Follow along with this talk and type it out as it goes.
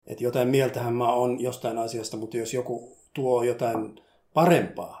Että jotain mieltähän mä oon jostain asiasta, mutta jos joku tuo jotain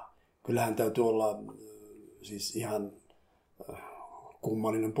parempaa, kyllähän täytyy olla siis ihan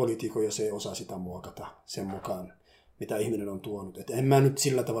kummallinen poliitikko, jos ei osaa sitä muokata sen mukaan, mitä ihminen on tuonut. Et en mä nyt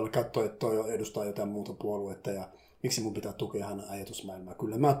sillä tavalla katso, että toi edustaa jotain muuta puoluetta ja miksi mun pitää tukea hänen ajatusmaailmaa.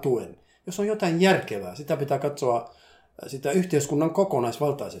 Kyllä mä tuen. Jos on jotain järkevää, sitä pitää katsoa, sitä yhteiskunnan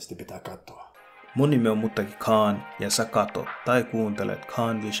kokonaisvaltaisesti pitää katsoa. Mun nimi on Muttaki Khan ja sä katot tai kuuntelet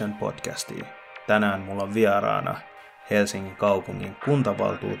Khan Vision podcastia. Tänään mulla on vieraana Helsingin kaupungin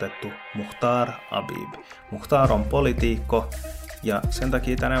kuntavaltuutettu Mukhtar Habib. Mukhtar on poliitikko ja sen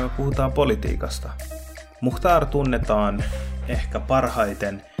takia tänään me puhutaan politiikasta. Mukhtar tunnetaan ehkä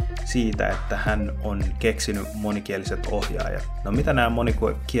parhaiten siitä, että hän on keksinyt monikieliset ohjaajat. No mitä nämä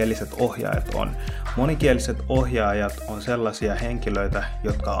monikieliset ohjaajat on? Monikieliset ohjaajat on sellaisia henkilöitä,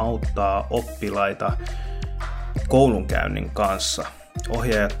 jotka auttaa oppilaita koulunkäynnin kanssa.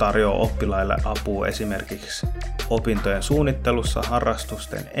 Ohjaajat tarjoaa oppilaille apua esimerkiksi opintojen suunnittelussa,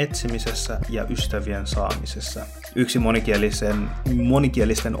 harrastusten etsimisessä ja ystävien saamisessa. Yksi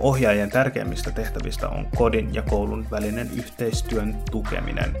monikielisten ohjaajien tärkeimmistä tehtävistä on kodin ja koulun välinen yhteistyön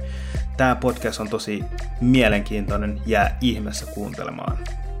tukeminen. Tämä podcast on tosi mielenkiintoinen, jää ihmeessä kuuntelemaan.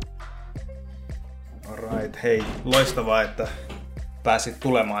 Alright, hei, loistavaa, että pääsit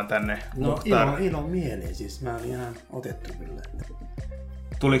tulemaan tänne. No ilo mieli, siis mä olin ihan otettu kyllä.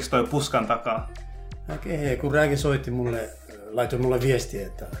 Tuliko toi puskan takaa? Ei, kun Rääki soitti mulle, laitoi mulle viestiä,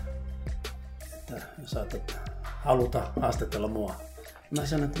 että saatat haluta haastatella mua. Mä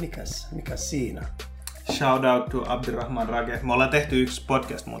sanoin, että mikäs siinä? Shout out to Abdirahman Rage. Me ollaan tehty yksi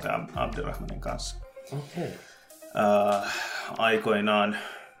podcast muuten Abdirahmanin kanssa. Okay. Aikoinaan.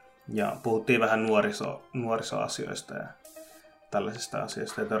 Ja puhuttiin vähän nuorisoasioista ja tällaisista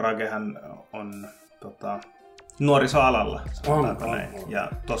asioista. Että Ragehan on nuorisoalalla, sanotaanko näin.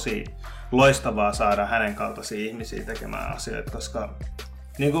 Ja tosi loistavaa saada hänen kaltaisia ihmisiä tekemään asioita, koska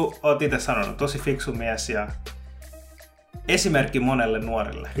niin kuin olet itse sanonut, tosi fiksu mies ja esimerkki monelle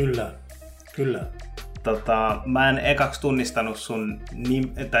nuorille. Kyllä. Mä en ekaksi tunnistanut sun,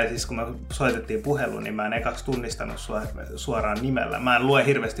 tai siis kun me soitettiin puheluun, niin mä en ekaksi tunnistanut sua suoraan nimellä. Mä en lue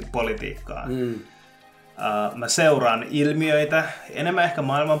hirveästi politiikkaa. Mä seuraan ilmiöitä, enemmän ehkä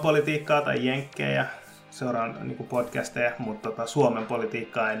maailmanpolitiikkaa tai jenkkejä. Seuraan niin podcasteja, mutta Suomen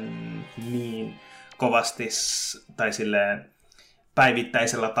politiikkaa en niin kovasti tai silleen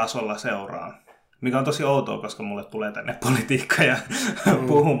päivittäisellä tasolla seuraa. Mikä on tosi outoa, koska mulle tulee tänne politiikkaa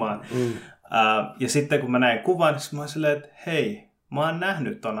puhumaan. Ja sitten kun mä näin kuvan, niin mä olin silleen, että hei, mä oon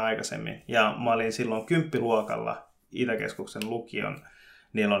nähnyt ton aikaisemmin. Ja mä olin silloin 10-luokalla Itäkeskuksen lukion.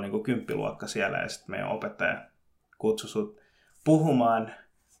 Niillä on niin 10-luokka siellä ja sitten meidän opettaja kutsui sut puhumaan.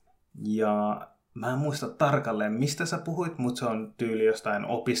 Ja mä en muista tarkalleen, mistä sä puhuit, mutta se on tyyli jostain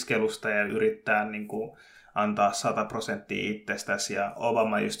opiskelusta ja yrittää niin kuin antaa 100% itsestäsi. Ja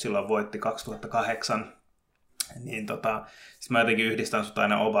Obama just silloin voitti 2008. Niin sit mä jotenkin yhdistän sut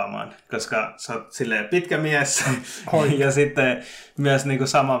aina Obamaan, koska sä oot silleen pitkä mies ja sitten myös niinku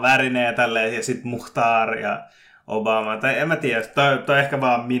sama värinen ja tälleen, ja sit Mukhtar ja Obama. Tai en mä tiedä, toi ehkä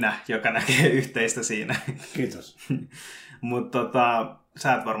vaan minä, joka näkee yhteistä siinä. Kiitos. Mutta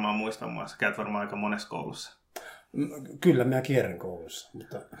sä et varmaan muista mua, sä käyt varmaan aika monessa koulussa. Kyllä, mä kierrän koulussa,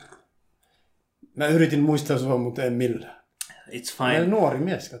 mutta mä yritin muistaa sua, mutta en millään. It's fine. Mä nuori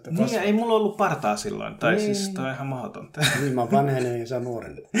mies, katso. Niin, ei mulla ollut partaa silloin, tai niin. Siis toi on ihan mahdotonta. Niin, mä vanhenen ja sä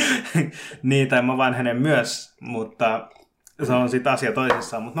nuoren. Niin, tai mä vanhenen myös, mutta se on sit asia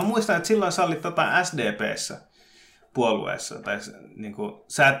toisessaan. Mutta mä muistan, että silloin sä olit SDP:ssä puolueessa, tai niin kuin,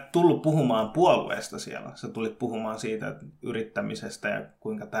 sä et tullut puhumaan puolueesta siellä. Sä tulit puhumaan siitä yrittämisestä ja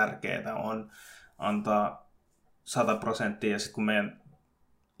kuinka tärkeää on antaa 100%. Ja sitten kun meidän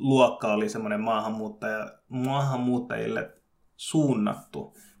luokka oli semmoinen maahanmuuttajille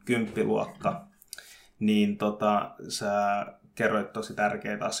suunnattu 10-luokka, niin sä kerroit tosi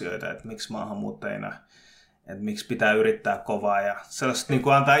tärkeitä asioita, että miksi maahanmuuttajina, että miksi pitää yrittää kovaa ja sellaiset niin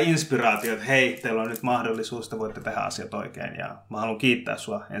kuin antaa inspiraatiota, että hei, teillä on nyt mahdollisuus, että voitte tehdä asiat oikein. Ja mä haluan kiittää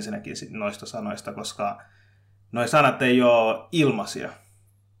sua ensinnäkin noista sanoista, koska noi sanat ei ole ilmaisia.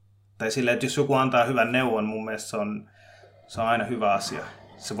 Tai silleen, että jos joku antaa hyvän neuvon, mun mielestä se on aina hyvä asia.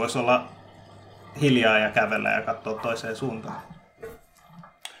 Se voisi olla hiljaa ja kävellä ja katsoa toiseen suuntaan.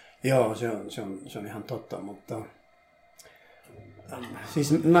 Joo, se on ihan totta, mutta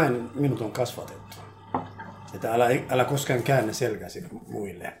siis näin minut on kasvatettu. Että älä koskaan käännä selkäsi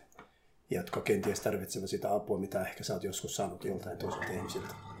muille, jotka kenties tarvitsevat sitä apua, mitä ehkä sä oot joskus saanut joltain toiselta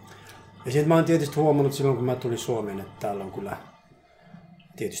ihmisiltä. Ja sitten mä oon tietysti huomannut silloin, kun mä tulin Suomeen, että täällä on kyllä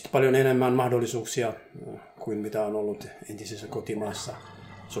tietysti paljon enemmän mahdollisuuksia kuin mitä on ollut entisessä kotimaassa.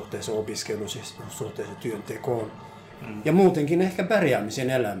 suhteessa opiskeluun, suhteessa työntekoon. Ja muutenkin ehkä pärjäämisen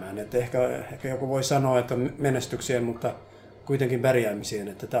elämään. Että ehkä joku voi sanoa, että menestykseen, mutta kuitenkin pärjäämiseen,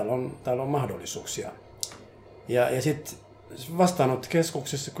 että täällä on mahdollisuuksia. Ja sitten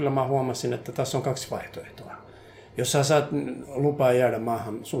vastaanottokeskuksessa kyllä mä huomasin, että tässä on 2 vaihtoehtoa. Jos sä saat lupaa jäädä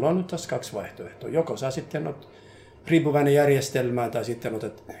maahan, sulla on nyt tässä 2 vaihtoehtoa. Joko sä sitten olet riippuvainen järjestelmään tai sitten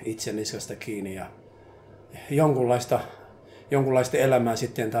otat itse niskasta kiinni ja jonkunlaista elämää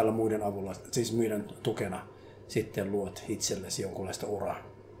sitten täällä muiden avulla, siis muiden tukena sitten luot itsellesi jonkunlaista uraa.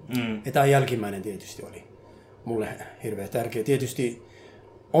 Ja tämä jälkimmäinen tietysti oli mulle hirveän tärkeä. Tietysti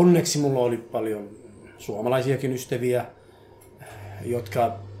onneksi mulla oli paljon suomalaisiakin ystäviä,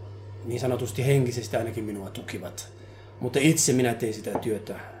 jotka niin sanotusti henkisesti ainakin minua tukivat. Mutta itse minä tein sitä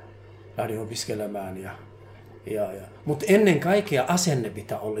työtä, lähdin opiskelemaan. Mutta ennen kaikkea asenne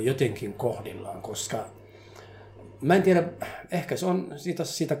pitää olla jotenkin kohdillaan, koska mä en tiedä, ehkä se on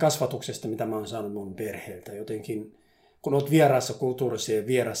siitä kasvatuksesta, mitä mä oon saanut mun perheeltä. Jotenkin, kun oot vieraassa kulttuurissa ja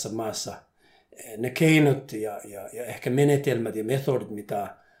vieraassa maassa, ne keinot ja ehkä menetelmät ja metodit,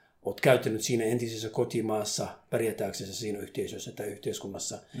 mitä oot käyttänyt siinä entisessä kotimaassa, pärjätääksesi siinä yhteisössä tai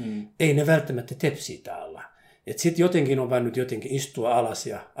yhteiskunnassa, ei ne välttämättä tepsi täällä. Sitten jotenkin on vain nyt jotenkin istua alas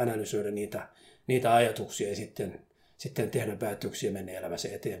ja analysoida niitä ajatuksia ja sitten tehdä päätöksiä ja mennä elämässä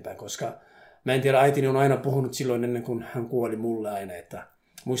eteenpäin. Koska mä en tiedä, äitini on aina puhunut silloin ennen kuin hän kuoli mulle aina, että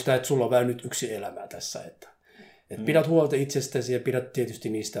muista, että sulla on vain nyt yksi elämä tässä. Että pidät huolta itsestäsi ja pidät tietysti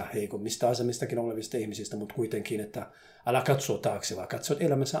niistä heikommista asemistakin olevista ihmisistä, mutta kuitenkin, että älä katso taakse, vaan katsot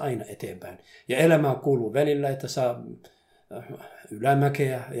elämässä aina eteenpäin. Ja elämään kuuluu välillä, että saa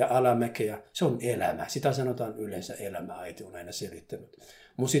ylämäkeä ja alamäkeä. Se on elämä. Sitä sanotaan yleensä elämä, äiti on aina selittänyt.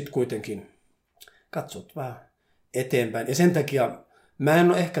 Mutta sitten kuitenkin katsot vaan eteenpäin. Ja sen takia mä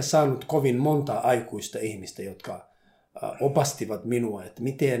en ole ehkä saanut kovin monta aikuista ihmistä, jotka opastivat minua, että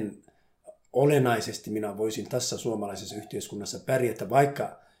miten olennaisesti minä voisin tässä suomalaisessa yhteiskunnassa pärjätä,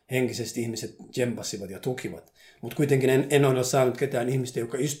 vaikka henkisesti ihmiset tsempasivat ja tukivat. Mutta kuitenkin en ole saanut ketään ihmistä,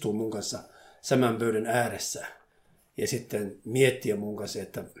 joka istuu mun kanssa saman pöydän ääressä ja sitten miettiä mun kanssa,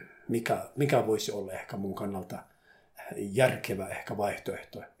 että mikä voisi olla ehkä mun kannalta järkevä ehkä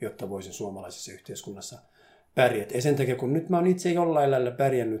vaihtoehto, jotta voisin suomalaisessa yhteiskunnassa pärjätä. Ja sen takia, kun nyt mä oon itse jollain lailla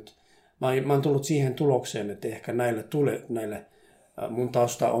pärjännyt, mä oon tullut siihen tulokseen, että ehkä näille mun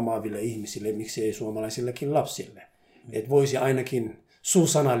taustaa omaaville ihmisille, miksi ei suomalaisillekin lapsille. Että voisi ainakin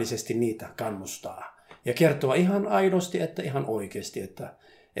suusanallisesti niitä kannustaa. Ja kertoa ihan aidosti, että ihan oikeasti,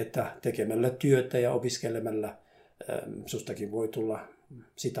 että tekemällä työtä ja opiskelemalla sustakin voi tulla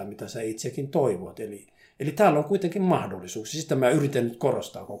sitä, mitä sä itsekin toivot. Eli täällä on kuitenkin mahdollisuuksia. Sitä mä yritän nyt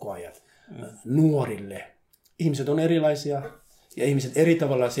korostaa koko ajan nuorille. Ihmiset on erilaisia ja ihmiset eri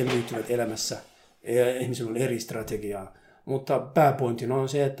tavalla selviytyvät elämässä. Ja ihmisillä on eri strategiaa. Mutta pääpointina on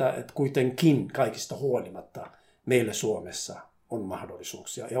se, että kuitenkin kaikista huolimatta meillä Suomessa on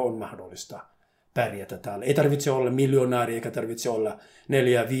mahdollisuuksia ja on mahdollista pärjätä täällä. Ei tarvitse olla miljonääri eikä tarvitse olla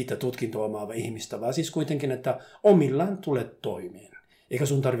 4-5 tutkintoa omaava ihmistä, vaan siis kuitenkin, että omillaan tulet toimeen. Eikä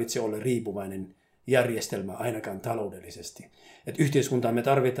sun tarvitse olla riippuvainen järjestelmä ainakaan taloudellisesti. Että yhteiskuntaa me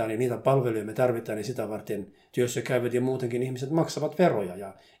tarvitaan ja niitä palveluja me tarvitaan ja sitä varten työssä käyvät ja muutenkin ihmiset maksavat veroja.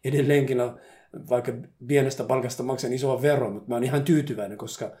 Ja edelleenkin vaikka pienestä palkasta maksan isoa veroa, mutta mä oon ihan tyytyväinen,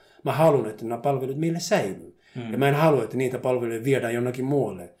 koska mä haluan, että nämä palvelut meille säilyy. Ja mä en halua, että niitä palveluja viedään jonnekin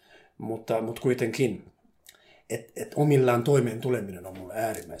muualle. Mutta kuitenkin, että omillaan toimeen tuleminen on mulle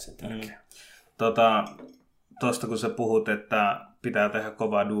äärimmäisen tärkeää. Tuosta kun sä puhut, että pitää tehdä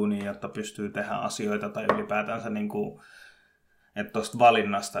kovaa duunia, jotta pystyy tehdä asioita tai ylipäätänsä niin kuin, että tuosta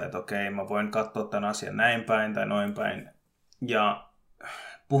valinnasta, että okei, mä voin katsoa tämän asian näin päin tai noin päin. Ja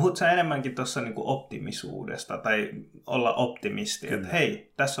puhut sä enemmänkin tuossa niin kuin optimisuudesta tai olla optimisti, kyllä, että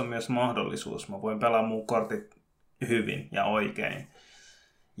hei, tässä on myös mahdollisuus, mä voin pelaa mun kortit hyvin ja oikein.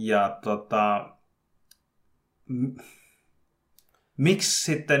 Ja miksi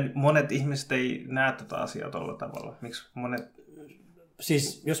sitten monet ihmiset ei näe tätä asiaa tuolla tavalla? Miksi monet...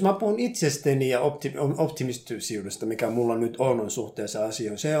 Siis jos mä puhun itsestäni ja optimistisuudesta, mikä mulla nyt on suhteessa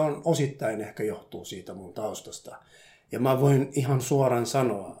asioihin, se on osittain ehkä johtuu siitä mun taustasta. Ja mä voin ihan suoraan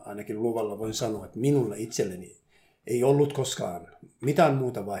sanoa, ainakin luvalla voin sanoa, että minulla itselleni ei ollut koskaan mitään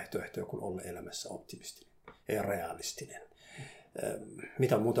muuta vaihtoehtoa kuin olla elämässä optimistinen ja realistinen.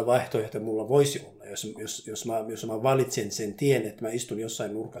 Mitä muuta vaihtoehtoja mulla voisi olla, jos mä valitsen sen tien, että mä istun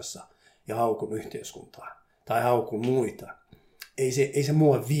jossain nurkassa ja haukun yhteiskuntaa tai haukun muita. Ei se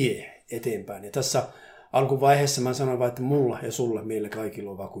mua vie eteenpäin. Ja tässä alkuvaiheessa mä sanoin vain, että mulla ja sulla, meillä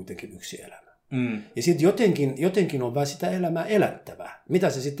kaikilla on vaan kuitenkin yksi elämä. Ja sitten jotenkin on vaan sitä elämää elättävää. Mitä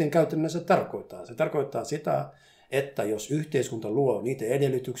se sitten käytännössä tarkoittaa? Se tarkoittaa sitä, että jos yhteiskunta luo niitä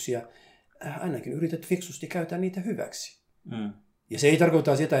edellytyksiä, ainakin yrität fiksusti käyttää niitä hyväksi. Ja se ei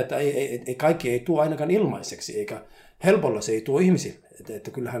tarkoita sitä, että kaikki ei tuo ainakaan ilmaiseksi, eikä helpolla se ei tuo ihmisille.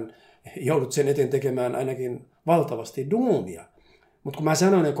 Että kyllähän joudut sen eteen tekemään ainakin valtavasti duunia. Mutta kun mä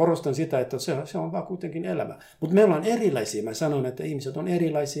sanon ja korostan sitä, että se on vaan kuitenkin elämä. Mutta me ollaan erilaisia. Mä sanon, että ihmiset on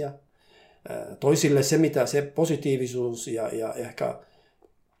erilaisia. Toisille se positiivisuus ja ehkä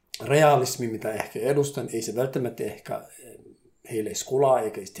realismi, mitä ehkä edustan, ei se välttämättä ehkä heille skulaa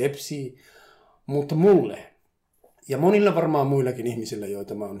eikä tepsii, mutta mulle ja monilla varmaan muillakin ihmisillä,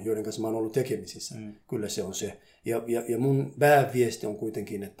 joiden kanssa mä oon ollut tekemisissä, kyllä se on se. Ja mun pääviesti on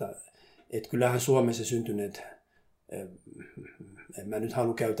kuitenkin, että kyllähän Suomessa syntyneet, en mä nyt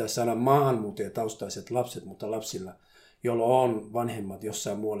halua käyttää sanan maahanmuuttajataustaiset lapset, mutta lapsilla, joilla on vanhemmat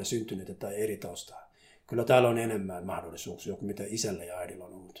jossain muualle syntyneet tai eri taustaa. Kyllä täällä on enemmän mahdollisuuksia kuin mitä isällä ja äidillä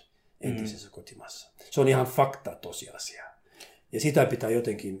on ollut entisessä kotimassa. Se on ihan fakta, tosiasia. Ja sitä pitää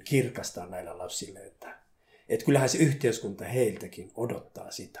jotenkin kirkastaa näillä lapsille, että kyllähän se yhteiskunta heiltäkin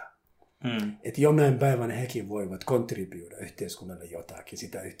odottaa sitä. Että jonain päivänä hekin voivat kontribuoida yhteiskunnalle jotakin,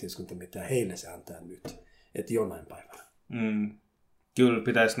 sitä yhteiskuntaa, mitä heille se antaa nyt. Että jonain päivänä. Kyllä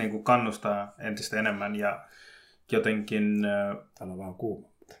pitäisi niinku kannustaa entistä enemmän ja jotenkin... Täällä on vaan kuuma.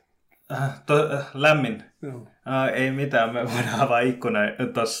 Lämmin. Ei mitään, me voidaan avaa ikkuna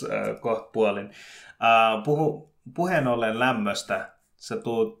tuossa kohtapuolin. Puheen ollen lämmöstä, sä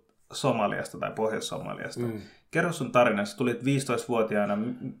tuut Somaliasta tai Pohjois-Somaliasta. Kerro sun tarina, sä tulit 15-vuotiaana.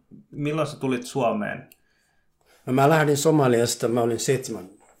 Milloin sä tulit Suomeen? No, mä lähdin Somaliasta, mä olin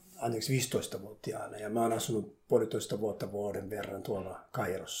 15-vuotiaana ja mä oon asunut 1,5 vuoden verran tuolla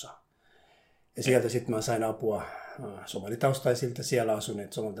Kairossa. Ja sieltä sitten mä sain apua somalitaustaisilta, siellä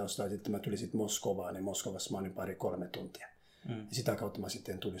asuneet somalitaustaisilta. Mä tulin sitten Moskovaan ja Moskovassa mä olin 2-3 tuntia. Ja sitä kautta mä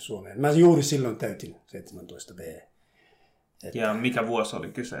sitten tulin Suomeen. Mä juuri silloin täytin 17 V. Ja mikä vuosi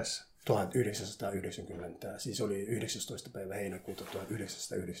oli kyseessä? 1990, siis oli 19. päivä heinäkuuta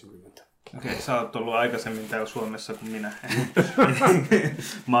 1990. Okei, sä oot ollut aikaisemmin täällä Suomessa kuin minä.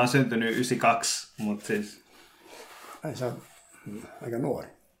 Mä oon syntynyt 92, mutta siis... Ai, sä oot aika nuori.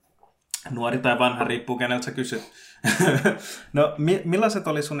 Nuori tai vanha, riippuu keneltä sä kysyt. No, millaiset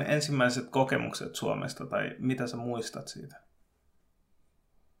oli sun ensimmäiset kokemukset Suomesta, tai mitä sä muistat siitä?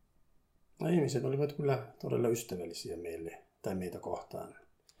 No, ihmiset olivat kyllä todella ystävällisiä meitä kohtaan.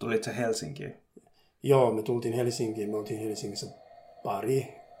 Tulit sä Helsinkiin? Joo, me tultiin Helsinkiin. Me oltiin Helsingissä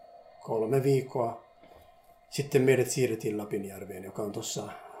 2-3 viikkoa. Sitten meidät siirrettiin Lapinjärveen, joka on tuossa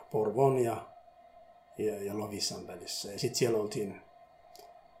Porvoon ja Loviisan välissä. Ja sitten siellä oltiin,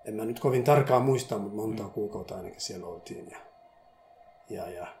 en mä nyt kovin tarkkaan muista, mutta monta kuukautta ainakin siellä oltiin.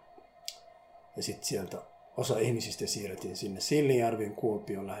 Ja sitten sieltä osa ihmisistä siirrettiin sinne Sillinjärveen,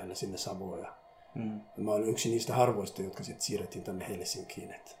 Kuopion lähellä sinne Savoon. Mä olin yksi niistä harvoista, jotka sitten siirrettiin tänne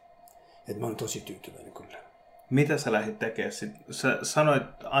Helsinkiin. Et mä olin tosi tyytyväinen kyllä. Mitä sä lähdit tekemään? Sä sanoit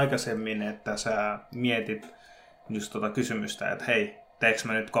aikaisemmin, että sä mietit just kysymystä, että hei, teekö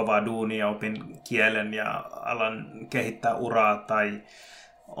mä nyt kovaa duunia, opin kielen ja alan kehittää uraa, tai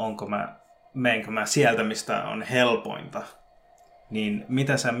meenkö mä sieltä, mistä on helpointa? Niin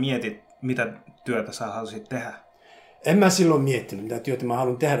mitä sä mietit, mitä työtä sä haluaisit tehdä? En mä silloin miettinyt, mitä työtä mä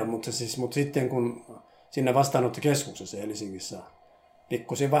haluan tehdä, mutta sitten kun sinne vastaanottokeskuksessa Helsingissä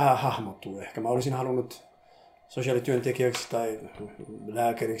pikkusin vähän hahmottuu ehkä. Mä olisin halunnut sosiaalityöntekijäksi tai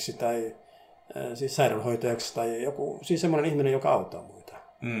lääkäriksi tai siis sairaanhoitajaksi tai joku, siis semmoinen ihminen, joka auttaa muita.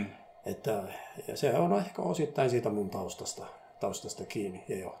 Ja se on ehkä osittain siitä mun taustasta kiinni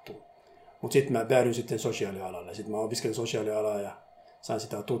ja johtuu. Mutta sitten mä päädyin sitten sosiaalialalle. Sitten mä opiskelin sosiaalialaa ja sain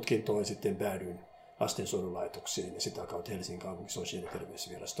sitä tutkintoa ja sitten päädyin lastensuojelulaitoksiin ja sitä kautta Helsingin kaupungin sosiaali- ja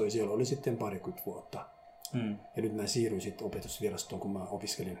terveysvirastoon. Siellä oli sitten 20 vuotta. Ja nyt mä siirryin sitten opetusvirastoon, kun mä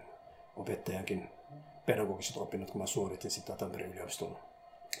opiskelin opettajankin pedagogiset opinnot, kun mä suoritin sitä Tampereen yliopistolla.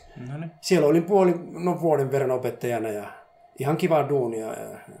 Siellä olin vuoden verran opettajana ja ihan kivaa duunia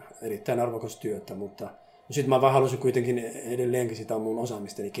ja erittäin arvokas työtä, mutta sitten mä vaan halusin kuitenkin edelleenkin sitä mun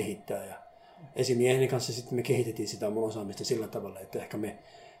osaamistani kehittää. Ja esimieheni kanssa sitten me kehitettiin sitä mun osaamista sillä tavalla, että ehkä me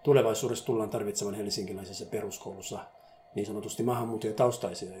tulevaisuudessa tullaan tarvitsemaan helsinkiläisessä peruskoulussa niin sanotusti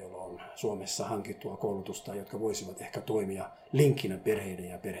maahanmuuttajataustaisia, joilla on Suomessa hankittua koulutusta, jotka voisivat ehkä toimia linkkinä perheiden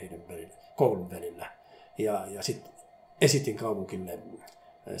ja koulun välillä. Ja sitten esitin kaupungille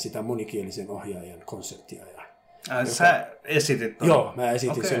sitä monikielisen ohjaajan konseptia. Sä esitit ton? Joo, mä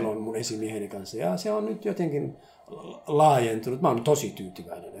esitin silloin mun esimieheni kanssa. Ja se on nyt jotenkin laajentunut. Mä oon tosi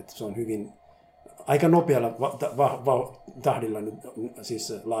tyytyväinen, että se on hyvin aika nopealla tahdilla nyt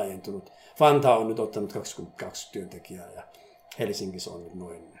siis laajentunut. Vantaa on nyt ottanut 22 työntekijää ja Helsingissä on nyt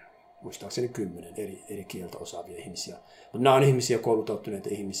noin muistaakseni 10 eri kieltä osaavia ihmisiä. Mutta nämä on ihmisiä, kouluttautuneita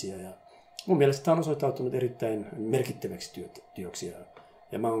ihmisiä, ja mun mielestä tämä on osoittautunut erittäin merkittäväksi työksi,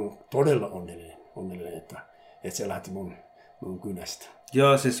 ja mä oon todella onnellinen että se lähti mun kynästä.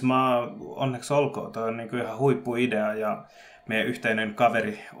 Joo, siis onneksi olkoon, toi on niin kuin ihan huippuidea, ja meidän yhteinen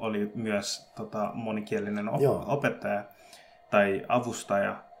kaveri oli myös monikielinen opettaja tai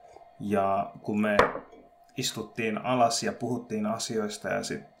avustaja, ja kun me istuttiin alas ja puhuttiin asioista, ja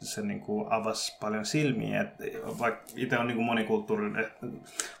se niin kuin avasi paljon silmiä, että vaikka itse on niin kuin monikulttuurinen,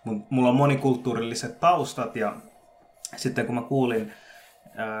 mulla on monikulttuurilliset taustat, ja sitten kun mä kuulin,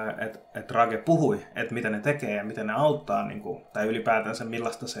 että Rage puhui, että mitä ne tekee ja miten ne auttaa, niin kuin, tai ylipäätänsä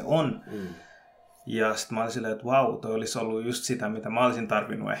millaista se on. Ja sitten mä olin silleen, että vau, toi olisi ollut just sitä, mitä mä olisin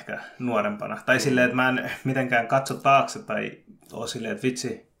tarvinnut ehkä nuorempana. Tai silleen, että mä en mitenkään katso taakse tai ole silleen, että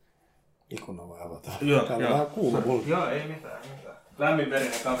vitsi. Ikkuna voi avata. Joo, täällä on vähän kuuma mulla. Joo, ei mitään.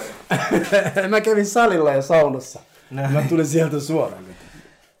 Lämminverinen kaveri. Mä kävin salilla ja saunassa. Mä tulin sieltä suoraan.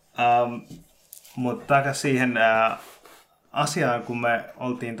 Mutta takaisin siihen asiaan, kun me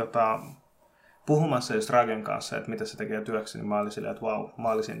oltiin puhumassa just Ragen kanssa, että mitä se tekee työksi, niin mä olin silleen, että vau,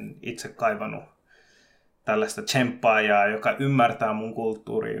 mä olisin itse kaivannut tällaista tsemppaajaa, joka ymmärtää mun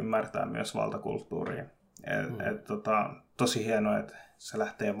kulttuuria, ymmärtää myös valtakulttuuria. Tosi hienoa, että se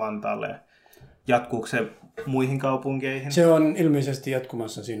lähtee Vantaalle. Jatkuuko se muihin kaupunkeihin? Se on ilmeisesti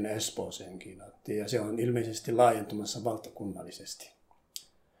jatkumassa sinne Espooseenkin, ja se on ilmeisesti laajentumassa valtakunnallisesti.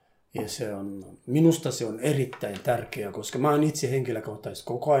 Ja minusta se on erittäin tärkeää, koska mä oon itse henkilökohtaisesti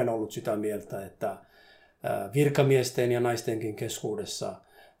koko ajan ollut sitä mieltä, että virkamiesten ja naistenkin keskuudessa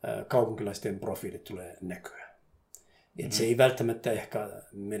kaupunkilaisten profiilit tulee näkyä. Et se ei välttämättä ehkä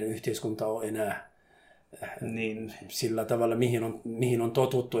meidän yhteiskunta ole enää niin sillä tavalla, mihin on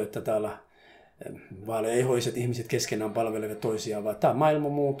totuttu, että täällä vaaleihoiset ihmiset keskenään palvelevat toisiaan, vaan tämä maailma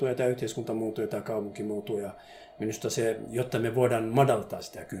muuttuu ja tämä yhteiskunta muuttuu ja tämä kaupunki muuttuu. Ja minusta se, jotta me voidaan madaltaa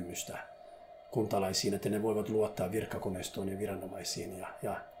sitä kynnystä kuntalaisiin, että ne voivat luottaa virkakoneistoon ja viranomaisiin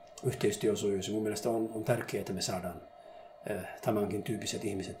ja yhteistyö sujuisi. Mun mielestä on tärkeää, että me saadaan tämänkin tyyppiset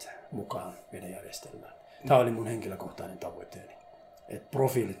ihmiset mukaan meidän järjestelmään. Tämä oli mun henkilökohtainen tavoitteeni, että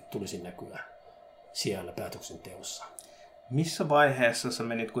profiilit tulisi näkyä siellä päätöksenteossa. Missä vaiheessa sä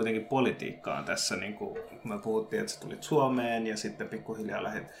menit kuitenkin politiikkaan tässä? Niin kuin me puhuttiin, että sä tulit Suomeen ja sitten pikkuhiljaa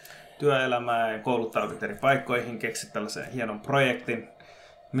lähdit työelämään ja kouluttaudut eri paikkoihin, keksit tällaisen hienon projektin.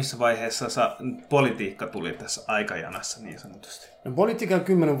 Missä vaiheessa politiikka tuli tässä aikajanassa niin sanotusti? No, politiikan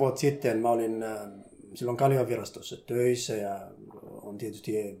 10 vuotta sitten mä olin silloin Kaliavirastossa töissä ja on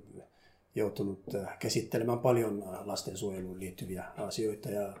tietysti joutunut käsittelemään paljon lastensuojeluun liittyviä asioita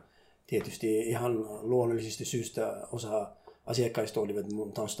ja tietysti ihan luonnollisista syystä osa asiakkaista olivat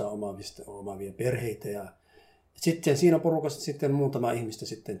mun taustaa omaavia perheitä ja sitten siinä porukassa sitten muutama ihmistä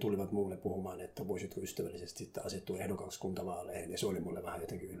sitten tulivat mulle puhumaan, että voisitko ystävällisesti sitten asettua ehdokaksi kuntavaaleihin ja se oli mulle vähän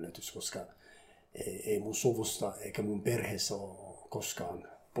jotenkin yllätys, koska ei mun suvussa eikä mun perheessä ole koskaan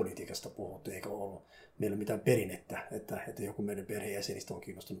politiikasta puhuttu eikä ole meillä mitään perinnettä, että joku meidän perheenjäsenistä on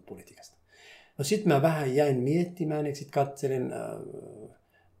kiinnostunut politiikasta. No sitten mä vähän jäin miettimään ja sitten katselin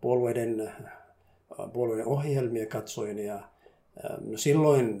puolueiden ohjelmia katsoin ja no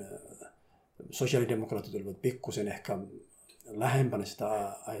silloin sosiaalidemokraatit olivat pikkusen ehkä lähempänä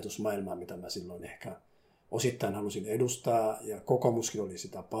sitä ajatusmaailmaa, mitä mä silloin ehkä osittain halusin edustaa ja kokoomuskin oli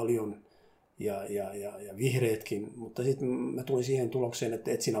sitä paljon ja vihreätkin, mutta sitten mä tulin siihen tulokseen,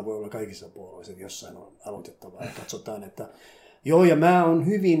 että et siinä voi olla kaikissa puolueissa, jossain on aloitettavaa ja katsotaan, että joo ja mä oon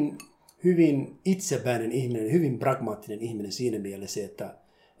hyvin itsepäinen ihminen, hyvin pragmaattinen ihminen siinä mielessä,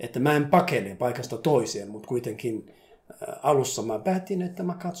 että mä en pakene paikasta toiseen, mutta kuitenkin alussa mä päätin, että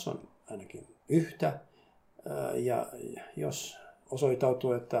mä katson ainakin yhtä. Ja jos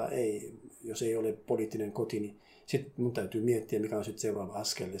osoitautuu, että jos ei ole poliittinen koti, niin sitten mun täytyy miettiä, mikä on sitten seuraava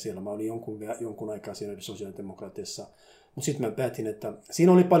askel. Ja siellä mä olin jonkun aikaa siinä sosiaalidemokraatissa. Mutta sitten mä päätin, että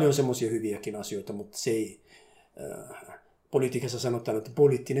siinä oli paljon semmoisia hyviäkin asioita, mutta se ei, politiikassa sanotaan, että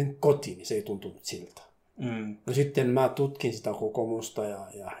poliittinen koti, niin se ei tuntunut siltä. No sitten mä tutkin sitä kokoomusta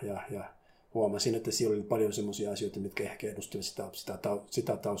ja huomasin, että siellä oli paljon semmoisia asioita, mitkä ehkä edustivat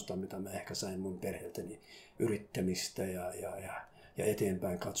sitä taustaa, mitä mä ehkä sain mun perheeltäni, yrittämistä ja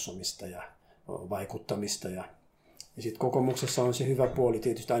eteenpäin katsomista ja vaikuttamista. Ja sitten kokoomuksessa on se hyvä puoli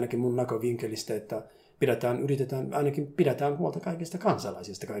tietysti ainakin mun näkövinkkelistä, että pidetään huolta kaikista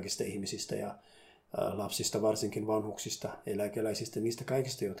kansalaisista, kaikista ihmisistä ja lapsista, varsinkin vanhuksista, eläkeläisistä, niistä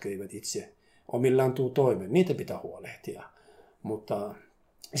kaikista, jotka eivät itse omillaan tuu toimeen. Niitä pitää huolehtia, mutta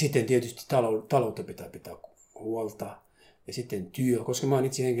sitten tietysti taloutta pitää huolta Ja sitten työ, koska mä oon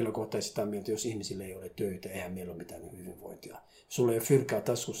itse henkilökohtaisesti sitä mieltä, että jos ihmisille ei ole töitä, eihän meillä ole mitään hyvinvointia. Sulla ei ole fyrkää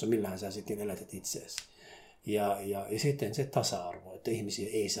taskussa, millähän sä sitten elätät itseäsi. Ja sitten se tasa-arvo, että ihmisiä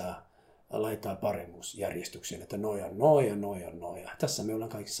ei saa laittaa paremmuusjärjestykseen, että noja. Tässä me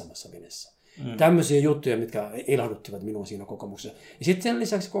ollaan kaikki samassa venessä. Tämmöisiä juttuja, mitkä ilahduttivat minua siinä kokoomuksessa. Ja sitten sen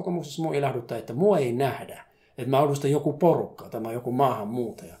lisäksi kokoomuksessa minua ilahduttaa, että mua ei nähdä, että mä edustan joku porukka tai mä joku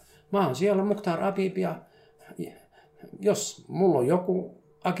maahanmuuttaja. Mä oon siellä Mukhtar Habib ja jos mulla on joku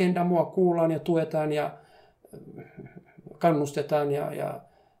agenda, mua kuullaan ja tuetaan ja kannustetaan ja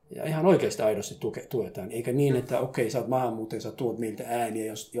ihan oikeasti aidosti tuetaan. Eikä niin, että okei, sä oot maahanmuuttaja, sä tuot meiltä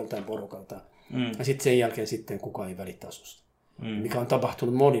ääniä joltain porukalta. Ja sitten sen jälkeen kukaan ei välitä susta. Mikä on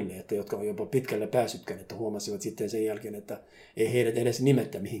tapahtunut monille, että jotka on jopa pitkälle pääsytkään, että huomasivat sitten sen jälkeen, että ei heidät edes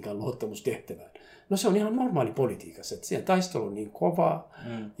nimettä mihinkään luottamustehtävään. No se on ihan normaali politiikassa, että siellä taistelu on niin kovaa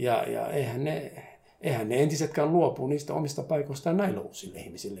ja eihän ne entisetkään luopu niistä omista paikoistaan näillä uusille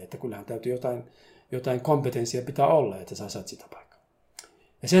ihmisille, että kyllähän täytyy jotain kompetenssia pitää olla, että sä saat sitä paikkaa.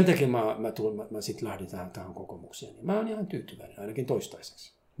 Ja sen takia mä sitten lähdin tähän kokoomukseen. Mä oon ihan tyytyväinen, ainakin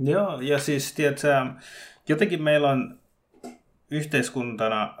toistaiseksi. Joo, ja siis tiedätkö, jotenkin meillä on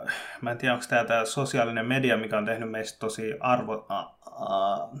yhteiskuntana, mä en tiedä onko tämä sosiaalinen media, mikä on tehnyt meistä tosi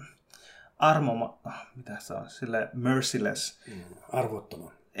mitä se on, sille merciless.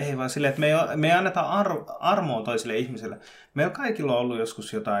 Arvottoman. Ei vaan silleen, että me ei anneta armoa toisille ihmisille. Meillä kaikilla on ollut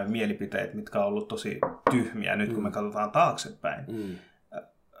joskus jotain mielipiteitä, mitkä on ollut tosi tyhmiä nyt, kun me katsotaan taaksepäin.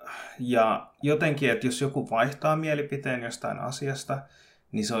 Ja jotenkin, että jos joku vaihtaa mielipiteen jostain asiasta,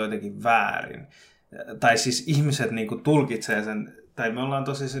 niin se on jotenkin väärin. Tai siis ihmiset niinku tulkitsee sen, tai me ollaan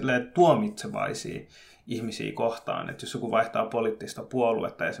tosi silleen tuomitsevaisia ihmisiä kohtaan, että jos joku vaihtaa poliittista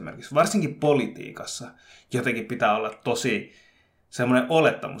puoluetta esimerkiksi, varsinkin politiikassa, jotenkin pitää olla tosi semmoinen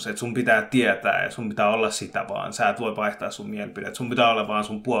olettamus, että sun pitää tietää ja sun pitää olla sitä vaan, sä et voi vaihtaa sun mielipiteet, sun pitää olla vaan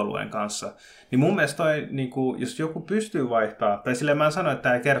sun puolueen kanssa. Niin mun mielestä toi, niinku, jos joku pystyy vaihtaa, tai silleen mä en sano, että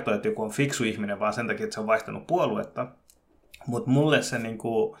tämä ei kertoo, että joku on fiksu ihminen, vaan sen takia, että se on vaihtanut puoluetta, mutta mulle se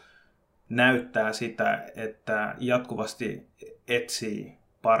niinku näyttää sitä, että jatkuvasti etsii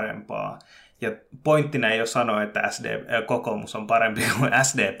parempaa. Ja pointtina ei ole sanoa, että kokoomus on parempi kuin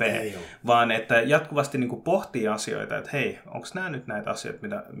SDP, vaan että jatkuvasti niin kuin pohtii asioita, että hei, onko nämä nyt näitä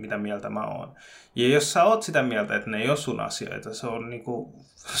asioita, mitä mieltä mä oon. Ja jos sä oot sitä mieltä, että ne ei ole sun asioita, se on, niin kuin,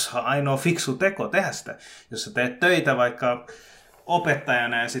 se on ainoa fiksu teko tehdä sitä. Jos sä teet töitä vaikka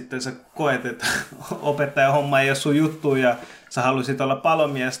opettajana ja sitten sä koet, että opettajan homma ei ole sun juttu ja sä haluaisit olla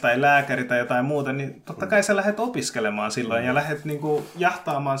palomies tai lääkäri tai jotain muuta, niin totta kai sä lähdet opiskelemaan silloin ja lähdet niinku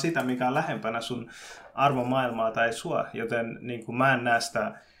jahtaamaan sitä, mikä on lähempänä sun arvomaailmaa tai sua, joten niinku mä en näe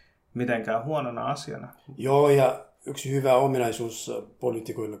sitä mitenkään huonona asiana. Joo, ja yksi hyvä ominaisuus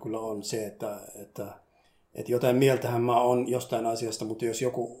poliitikoilla kyllä on se, että jotain mieltähän mä on jostain asiasta, mutta jos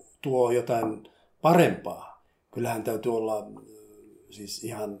joku tuo jotain parempaa, kyllähän täytyy olla siis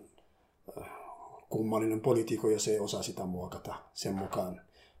ihan kummallinen poliitikko, jos ei osaa sitä muokata sen mukaan,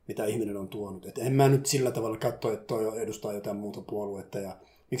 mitä ihminen on tuonut. Et en mä nyt sillä tavalla katso, että toi edustaa jotain muuta puoluetta ja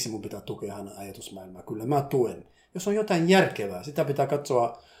miksi mun pitää tukea hänen ajatusmaailmaa. Kyllä mä tuen. Jos on jotain järkevää, sitä pitää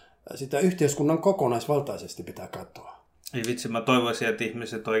katsoa, sitä yhteiskunnan kokonaisvaltaisesti pitää katsoa. Ei vitsi, mä toivoisin, että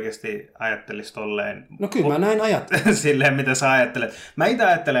ihmiset oikeasti ajattelisivat tolleen. No kyllä mä näin ajattelen. Silleen, mitä sä ajattelet. Mä itse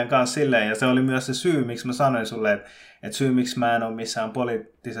ajattelen kanssa silleen, ja se oli myös se syy, miksi mä sanoin sulle, että syy, miksi mä en ole missään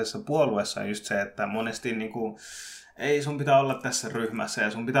poliittisessa puolueessa, on just se, että monesti niinku, ei sun pitää olla tässä ryhmässä,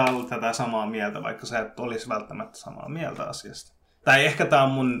 ja sun pitää olla tätä samaa mieltä, vaikka sä et olisi välttämättä samaa mieltä asiasta. Tai ehkä tää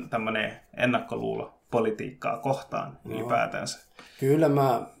on mun tämmönen ennakkoluulo politiikkaa kohtaan ylipäätänsä. Kyllä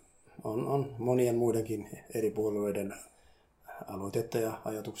mä on monien muidenkin eri puolueiden aloitetta ja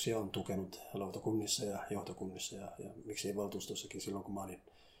ajatuksia on tukenut lautakunnissa ja johtokunnissa ja miksei valtuustossakin silloin, kun mä olin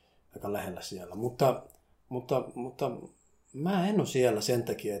aika lähellä siellä. Mutta mä en ole siellä sen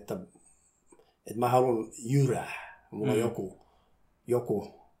takia, että mä haluan jyrää. Mulla on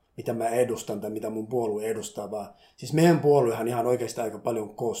joku, mitä mä edustan tai mitä mun puolue edustaa. Vaan siis meidän puoluehan ihan oikeastaan aika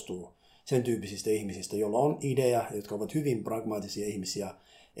paljon koostuu sen tyyppisistä ihmisistä, joilla on idea, jotka ovat hyvin pragmaattisia ihmisiä.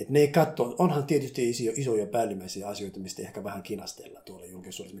 Että ne ei katso, onhan tietysti isoja päällimmäisiä asioita, mistä ehkä vähän kinastellaan tuolla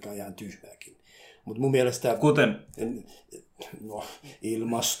julkisuudessa, mikä on ihan tyhmääkin. Mutta mun mielestä kuten?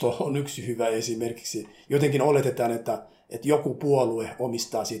 Ilmasto on yksi hyvä esimerkiksi. Jotenkin oletetaan, että joku puolue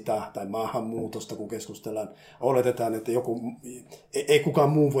omistaa sitä, tai maahanmuutosta kun keskustellaan, oletetaan, että ei kukaan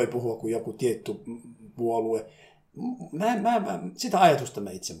muu voi puhua kuin joku tietty puolue. Sitä ajatusta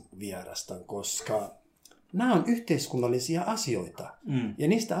mä itse vierastan, koska nämä on yhteiskunnallisia asioita. Ja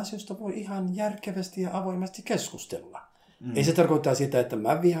niistä asioista voi ihan järkevästi ja avoimesti keskustella. Ei se tarkoittaa sitä, että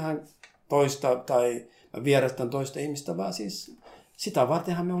mä vihaan toista tai vierastan toista ihmistä, vaan siis sitä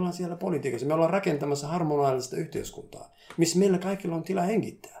vartenhan me ollaan siellä politiikassa. Me ollaan rakentamassa harmonaalista yhteiskuntaa, missä meillä kaikilla on tila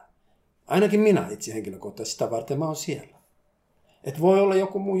hengittää. Ainakin minä itse henkilökohtaisesti sitä varten mä oon siellä. Et voi olla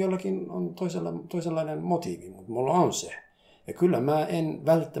joku muu, jollakin on toisenlainen motiivi, mutta mulla on se. Ja kyllä mä en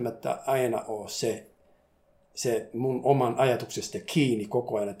välttämättä aina ole se mun oman ajatuksesta kiinni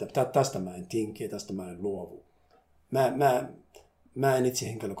koko ajan, että tästä mä en tinki ja tästä mä en luovu. Mä en itse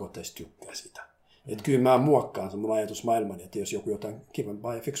henkilökohtaisesti tykkää sitä. Että kyllä mä muokkaan sen mun ajatusmaailman, että jos joku jotain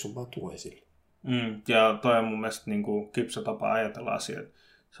kivempaa ja fiksumpaa tuo esille. Ja toi on mun mielestä niin kuin kypsä tapa ajatella asioita.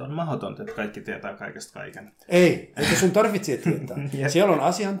 Se on mahdotonta, että kaikki tietää kaikesta kaiken. Ei, eikä sun tarvitse tietää. Siellä on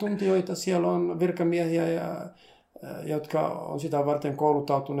asiantuntijoita, siellä on virkamiehiä, jotka on sitä varten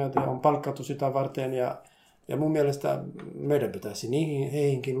kouluttautuneet ja on palkkattu sitä varten. Ja mun mielestä meidän pitäisi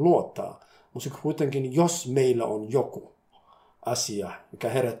heihinkin luottaa. Mutta kuitenkin, jos meillä on joku asia, mikä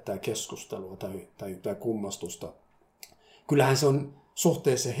herättää keskustelua tai kummastusta, kyllähän se on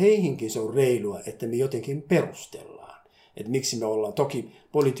suhteessa heihinkin se on reilua, että me jotenkin perustellaan. Että miksi me ollaan. Toki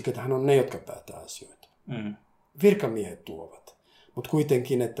poliitikothan on ne, jotka päättää asioita. Virkamiehet tuovat. Mutta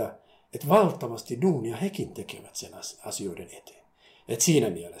kuitenkin, että valtavasti duunia hekin tekevät sen asioiden eteen. Että siinä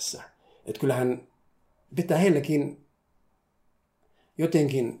mielessä, että kyllähän pitää heillekin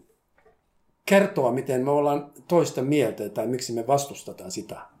jotenkin kertoa, miten me ollaan toista mieltä tai miksi me vastustetaan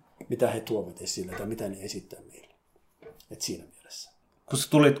sitä, mitä he tuovat esille tai mitä ne esittää meille. Että siinä mielessä. Kun sä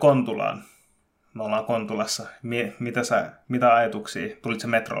tulit Kontulaan, me ollaan Kontulassa, mitä ajatuksia? Tulit sä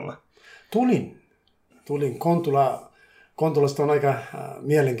metrolla? Tulin. Kontulasta on aika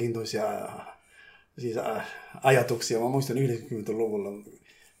mielenkiintoisia ajatuksia. Mä muistan 90-luvulla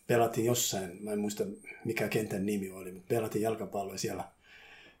pelattiin jossain, mä en muista mikä kentän nimi oli, mutta pelattiin jalkapalloa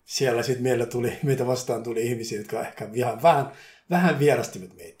siellä sitten meitä vastaan tuli ihmisiä, jotka ehkä vähän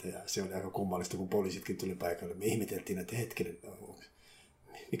vierastivat meitä. Ja se oli aika kummallista, kun poliisitkin tuli paikalle. Me ihmeteltiin, että hetkinen,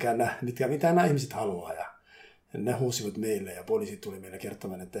 mitä nämä ihmiset haluaa. Ja ne huusivat meille ja poliisit tuli meille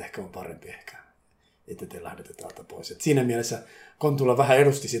kertomaan, että ehkä on parempi että te lähdette täältä pois. Et siinä mielessä Kontula vähän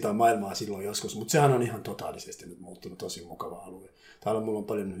edusti sitä maailmaa silloin joskus, mutta sehän on ihan totaalisesti nyt muuttunut tosi mukava alue. Täällä mulla on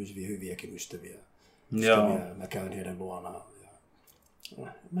paljon hyviäkin ystäviä. Mä käyn heidän luonaan.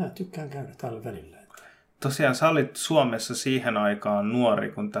 Mä tykkään käydä täällä välillä. Tosiaan sä olit Suomessa siihen aikaan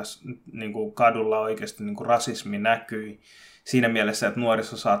nuori, kun tässä niin kuin kadulla oikeasti niin kuin rasismi näkyi. Siinä mielessä, että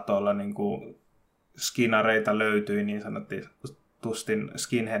nuorissa saattoi olla niin kuin skinareita löytyi, niin sanottiin tustin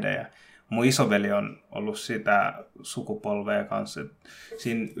skinheadejä. Mun isoveli on ollut sitä sukupolvea kanssa.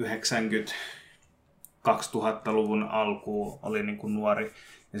 Siinä 2000-luvun alkuun oli niin kuin nuori.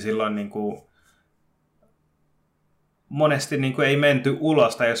 Ja silloin niin kuin monesti niin kuin ei menty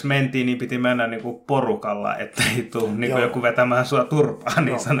ulos, tai jos mentiin, niin piti mennä niin kuin porukalla, ettei tule niin kuin joku vetämään sua turpaan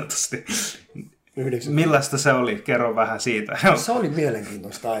niin sanotusti. Millaista se oli? Kerro vähän siitä. Se oli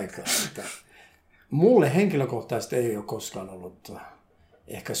mielenkiintoista aikaa. Että mulle henkilökohtaisesti ei ole koskaan ollut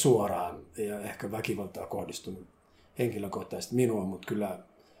ehkä suoraan ja ehkä väkivaltaa kohdistunut henkilökohtaisesti minua, mutta kyllä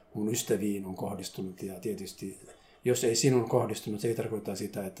mun ystäviin on kohdistunut ja tietysti jos ei sinun kohdistunut, se ei tarkoita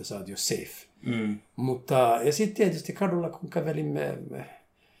sitä, että sä oot jo safe. Mutta, ja sitten tietysti kadulla, kun kävelimme,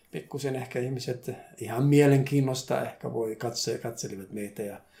 pikkusen ehkä ihmiset ihan mielenkiinnosta ehkä katselivat meitä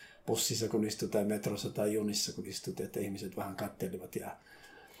ja bussissa kun istut tai metrossa tai junissa kun istut, että ihmiset vähän katselivat.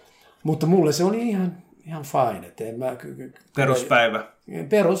 Mutta mulle se oli ihan fine. Että Peruspäivä.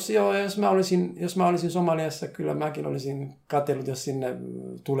 Joo. Jos mä olisin Somaliassa, kyllä mäkin olisin katsellut, jos sinne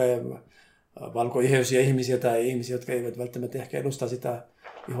tulee valkoihoisia ihmisiä tai ihmisiä, jotka eivät välttämättä ehkä edusta sitä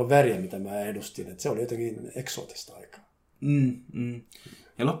ihon väriä, mitä mä edustin. Että se oli jotenkin eksootista aikaa.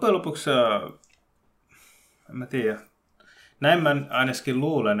 Ja loppujen lopuksi, en mä tiedä, näin mä ainakin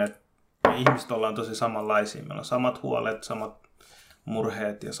luulen, että me ihmiset ollaan tosi samanlaisia. Meillä on samat huolet, samat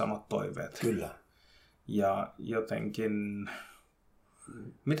murheet ja samat toiveet. Kyllä. Ja jotenkin,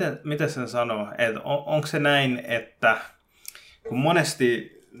 miten sen sanoo, että onko se näin, että kun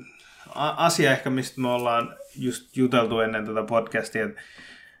monesti asia ehkä, mistä me ollaan just juteltu ennen tätä podcastia, että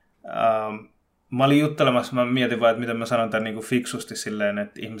mä olin juttelemassa, mä mietin vaan, että miten mä sanon tämän niin kuin fiksusti silleen,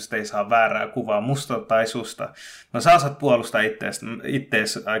 että ihmiset ei saa väärää kuvaa musta tai susta. No sä osaat puolustaa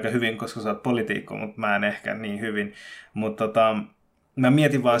ittees aika hyvin, koska sä oot poliitikko, mutta mä en ehkä niin hyvin. Mutta mä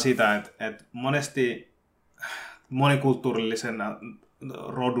mietin vaan sitä, että monesti monikulttuurillisena,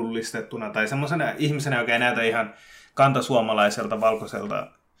 rodullistettuna tai semmoisena ihmisenä, joka ei näytä ihan kantasuomalaiselta,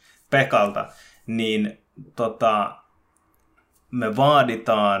 valkoiselta Pekalta, niin me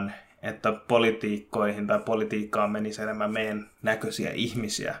vaaditaan, että politiikkoihin tai politiikkaan menisi enemmän meidän näköisiä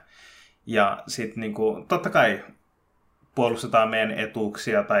ihmisiä. Ja sitten niinku, totta kai puolustetaan meidän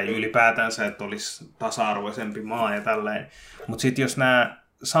etuuksia tai ylipäätänsä, että olisi tasa-arvoisempi maa ja tälleen. Mutta sitten jos nämä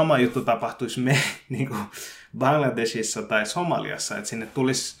sama juttu tapahtuisi niin kuin Bangladeshissa tai Somaliassa, että sinne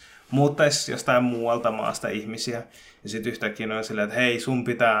muuttaisi jostain muualta maasta ihmisiä ja sitten yhtäkkiä on silleen, että hei, sun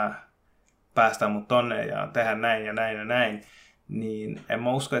pitää päästä mut tonne ja tehdä näin ja näin ja näin, niin en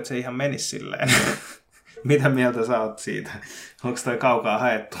mä usko, että se ihan menisi silleen. Mitä mieltä sä oot siitä? Onko toi kaukaa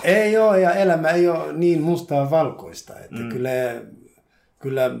haettu? Ei ole, ja elämä ei ole niin mustaa valkoista. Että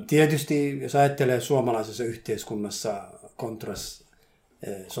kyllä tietysti, jos ajattelee suomalaisessa yhteiskunnassa kontras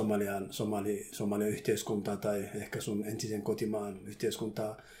Somalian yhteiskuntaa tai ehkä sun entisen kotimaan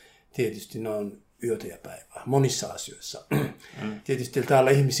yhteiskuntaa, tietysti ne on yötä ja päivää monissa asioissa. Tietysti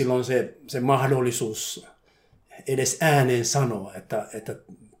täällä ihmisillä on se mahdollisuus edes ääneen sanoa, että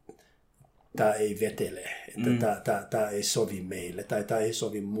tämä ei vetele, että tämä ei sovi meille tai tämä ei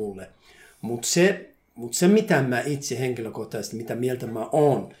sovi mulle. Mutta se, mitä mä itse henkilökohtaisesti, mitä mieltä mä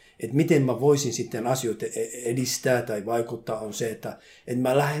oon, että miten mä voisin sitten asioita edistää tai vaikuttaa, on se, että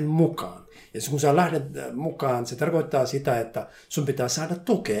mä lähden mukaan. Ja kun sä lähdet mukaan, se tarkoittaa sitä, että sun pitää saada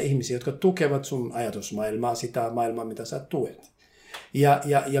tukea ihmisiä, jotka tukevat sun ajatusmaailmaa, sitä maailmaa, mitä sä tuet.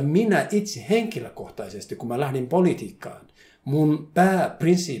 Ja minä itse henkilökohtaisesti, kun mä lähdin politiikkaan, mun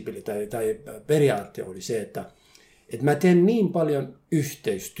pääprinsiipili tai periaate oli se, että mä teen niin paljon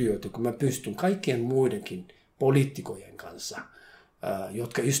yhteistyötä, kun mä pystyn kaikkien muidenkin poliitikojen kanssa,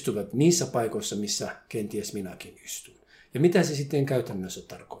 jotka istuvat niissä paikoissa, missä kenties minäkin istun. Ja mitä se sitten käytännössä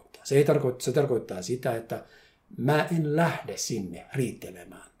tarkoittaa? Se tarkoittaa sitä, että mä en lähde sinne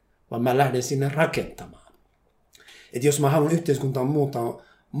riitelemään, vaan mä lähden sinne rakentamaan. Että jos mä haluan yhteiskuntaa muuttaa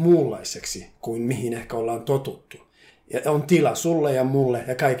muunlaiseksi kuin mihin ehkä ollaan totuttu, ja on tila sulle ja mulle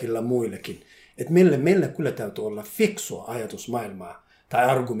ja kaikilla muillekin, että meille kyllä täytyy olla fiksua ajatusmaailmaa tai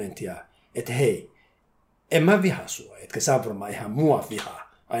argumenttia, että hei, en mä vihaa sua, etkä sä varmaan ihan mua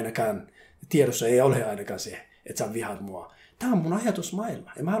vihaa. Ainakaan tiedossa ei ole ainakaan se, että sä vihaat mua. Tämä on mun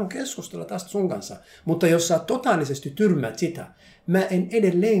ajatusmaailma ja mä haluan keskustella tästä sun kanssa. Mutta jos sä totaalisesti tyrmäät sitä, mä en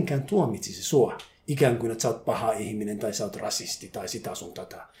edelleenkään tuomitsisi sua. Ikään kuin, että sä oot paha ihminen tai sä oot rasisti tai sitä sun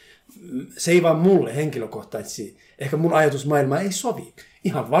tätä. Se ei vaan mulle henkilökohtaisesti. Ehkä mun ajatusmaailma ei sovi.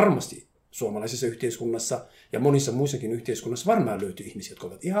 Ihan varmasti suomalaisessa yhteiskunnassa ja monissa muissakin yhteiskunnassa varmaan löytyy ihmisiä, jotka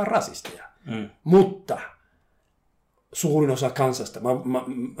ovat ihan rasisteja. Mutta suurin osa kansasta,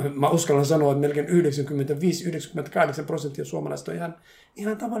 mä uskallan sanoa, että melkein 95-98% suomalaisista on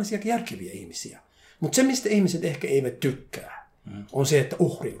ihan tavallisia järkeviä ihmisiä. Mutta se, mistä ihmiset ehkä eivät tykkää, on se, että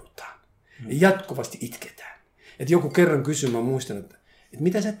uhriudutaan. Ja jatkuvasti itketään. Että joku kerran kysyi, mä muistan, että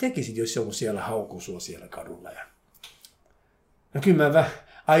mitä sä tekisit, jos joku siellä haukuu sua siellä kadulla. No kyllä mä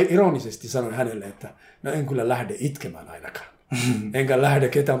ironisesti sanoin hänelle, että no en kyllä lähde itkemään ainakaan. Enkä lähde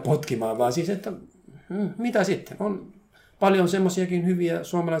ketään potkimaan, vaan siis, että mitä sitten? On paljon semmoisiakin hyviä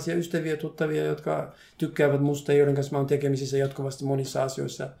suomalaisia ystäviä, tuttavia, jotka tykkäävät musta, joiden kanssa mä oon tekemisissä jatkuvasti monissa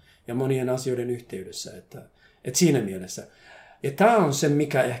asioissa ja monien asioiden yhteydessä. Että siinä mielessä. Ja tämä on se,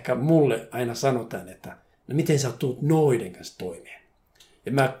 mikä ehkä mulle aina sanotaan, että no miten sä tulet noiden kanssa toimeen.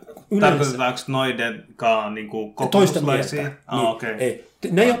 Tarkoitetaanko noidenkaan niin kokoomuslaisia? Ei.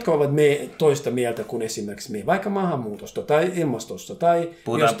 Ne, jotka ovat toista mieltä kuin esimerkiksi me, vaikka maahanmuutosta tai ilmastosta. Tai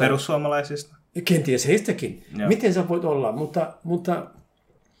puhutaan perussuomalaisista? Kenties heistäkin. Joo. Miten sä voit olla? Mutta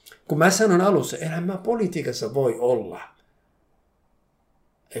kun mä sanon alussa, enhän mä politiikassa voi olla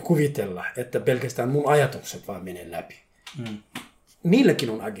ja kuvitella, että pelkästään mun ajatukset vaan menee läpi. Niilläkin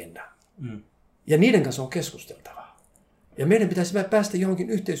on agenda. Ja niiden kanssa on keskusteltava. Ja meidän pitäisi päästä johonkin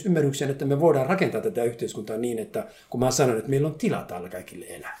yhteisymmärrykseen, että me voidaan rakentaa tätä yhteiskuntaa niin, että kun mä sanon, että meillä on tilaa täällä kaikille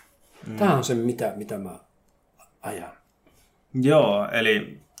elää. Tämä on se, mitä mä ajan. Joo,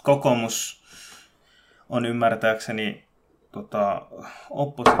 eli kokoomus on ymmärtääkseni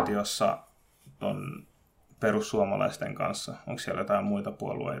oppositiossa ton perussuomalaisten kanssa. Onko siellä jotain muita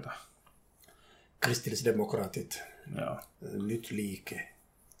puolueita? Kristillisdemokraatit. Joo. Nyt liike.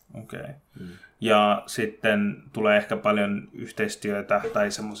 Okei. Ja sitten tulee ehkä paljon yhteistyötä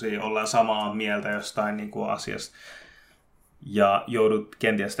tai semmoisia, ollaan samaa mieltä jostain niin kuin asiasta ja joudut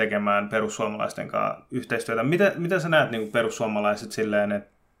kenties tekemään perussuomalaisten kanssa yhteistyötä. Mitä sä näet niin kuin perussuomalaiset silleen,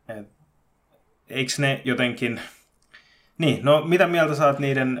 että eikö ne jotenkin... Niin, no mitä mieltä sä oot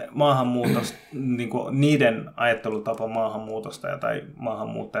niiden maahanmuutosta, niin kuin niiden ajattelutapa maahanmuutosta tai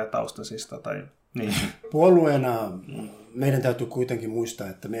maahanmuuttajataustaisista tai niin? Puolueena meidän täytyy kuitenkin muistaa,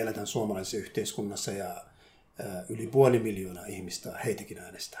 että me eletään suomalaisessa yhteiskunnassa ja yli 500 000 ihmistä heitäkin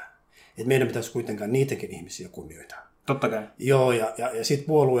äänestää. Et meidän pitäisi kuitenkaan niitäkin ihmisiä kunnioittaa. Totta kai. Joo, ja sitten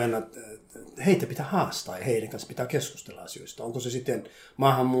puolueena heitä pitää haastaa ja heidän kanssa pitää keskustella asioista. Onko se sitten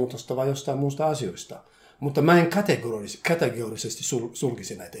maahanmuutosta vai jostain muusta asioista. Mutta mä en kategorisesti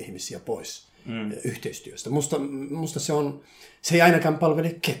sulkisi näitä ihmisiä pois yhteistyöstä. Musta se ei ainakaan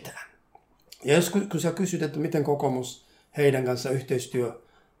palvele ketään. Ja jos kun sä kysyt, että miten kokoomus heidän kanssa yhteistyö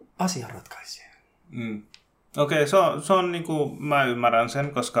asia ratkaisee. Okei, se on niin kuin, mä ymmärrän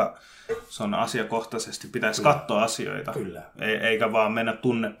sen, koska se on asiakohtaisesti, pitäisi katsoa asioita. Kyllä. Eikä vaan mennä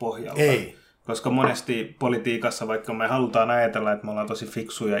tunnepohjalta. Ei. Koska monesti politiikassa, vaikka me halutaan ajatella, että me ollaan tosi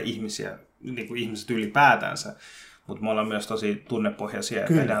fiksuja ihmisiä, niin kuin ihmiset ylipäätänsä, mutta me ollaan myös tosi tunnepohjaisia ja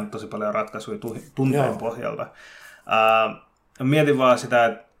tehdään tosi paljon ratkaisuja tunteen pohjalta. Mietin vaan sitä,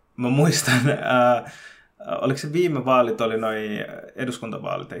 että mä muistan, oliko se viime vaalit, oli noi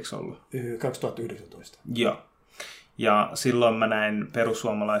eduskuntavaalit, eikö ollut? 2019. Joo. Ja silloin mä näin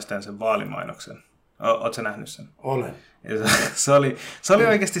perussuomalaisten sen vaalimainoksen. Ootko sä nähnyt sen? Olen. Ja se oli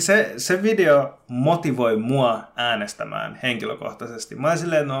oikeasti, se video motivoi mua äänestämään henkilökohtaisesti. Mä olin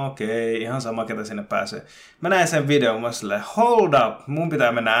silleen, no okei, ihan sama ketä sinne pääsee. Mä näin sen videon, mä olin silleen, hold up, mun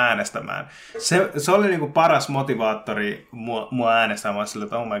pitää mennä äänestämään. Se oli niinku paras motivaattori mua äänestämään. Mä olin silleen,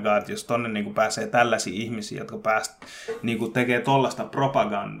 että oh my god, jos tonne niinku pääsee tällaisia ihmisiä, jotka niinku tekee tollaista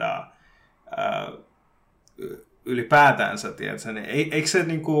propagandaa ylipäätänsä, tiedätkö, niin eikö se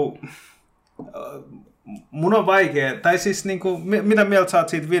niinku... Mun on vaikea, tai siis niinku, mitä mieltä sä oot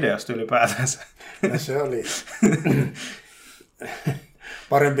siitä videosta ylipäätänsä? No se oli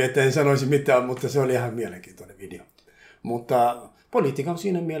parempi, että en sanoisi mitään, mutta se oli ihan mielenkiintoinen video. Mutta politiikka on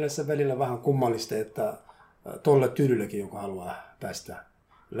siinä mielessä välillä vähän kummallista, että tolle tyylilläkin joku haluaa päästä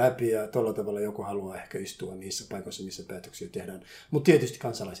läpi ja tolla tavalla joku haluaa ehkä istua niissä paikoissa, missä päätöksiä tehdään. Mutta tietysti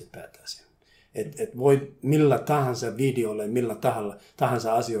kansalaiset päättää sen. Et voi millä tahansa videolla ja millä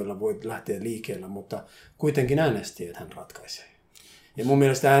tahansa asioilla voi lähteä liikkeelle, mutta kuitenkin äänestäjät hän ratkaisee. Ja mun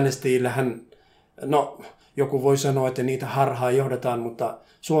mielestä äänestäjillähän, no joku voi sanoa, että niitä harhaa johdetaan, mutta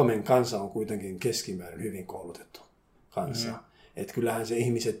Suomen kansa on kuitenkin keskimäärin hyvin koulutettu kansa. Että kyllähän se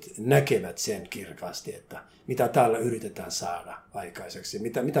ihmiset näkevät sen kirkkaasti, että mitä täällä yritetään saada aikaiseksi,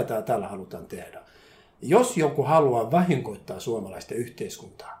 mitä täällä halutaan tehdä. Jos joku haluaa vahingoittaa suomalaista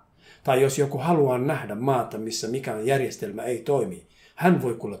yhteiskuntaa, tai jos joku haluaa nähdä maata, missä mikään järjestelmä ei toimi, hän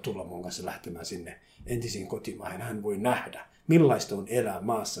voi kyllä tulla mun kanssa lähtemään sinne entisiin kotimaihin. Hän voi nähdä, millaista on elää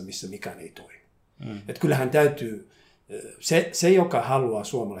maassa, missä mikään ei toimi. Että kyllähän täytyy, se joka haluaa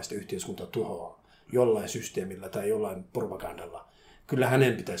suomalaista yhteiskuntaa tuhoa jollain systeemillä tai jollain propagandalla, kyllä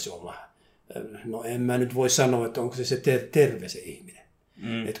hänen pitäisi olla, no en mä nyt voi sanoa, että onko se terve se ihminen.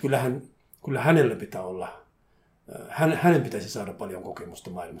 Että kyllä hänellä pitää olla, hänen pitäisi saada paljon kokemusta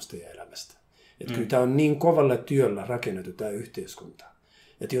maailmasta ja elämästä. Että kyllä tämä on niin kovalla työllä rakennettu tämä yhteiskunta.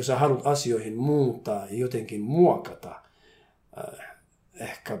 Että jos sä haluat asioihin muuttaa ja jotenkin muokata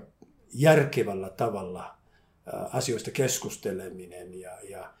ehkä järkevällä tavalla asioista keskusteleminen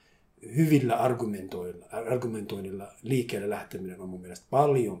ja hyvillä argumentoinnilla liikkeelle lähteminen on mun mielestä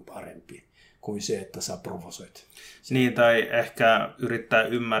paljon parempi kuin se, että sä provosoit. Niin, tai ehkä yrittää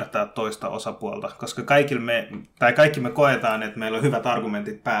ymmärtää toista osapuolta, koska kaikki me koetaan, että meillä on hyvät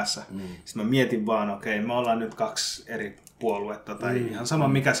argumentit päässä. Sitten mä mietin vaan, okei, me ollaan nyt 2 eri puoluetta, tai ihan sama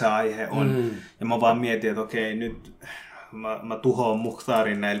mikä se aihe on. Ja mä vaan mietin, että okei, nyt mä tuhoan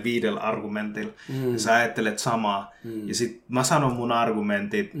Mukhtarin näillä 5 argumentilla, ja sä ajattelet samaa. Ja sit mä sanon mun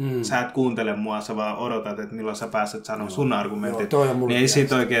argumentit, sä et kuuntele mua, sä vaan odotat, että milloin sä pääset sanoa sun argumentit. Niin ei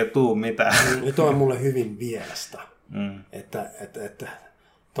siitä oikein tuu mitään. Ja toi on mulle hyvin vierasta, että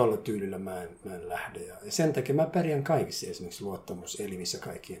tolla tyylillä mä en lähde. Ja sen takia mä pärjään kaikissa esimerkiksi luottamuselimissä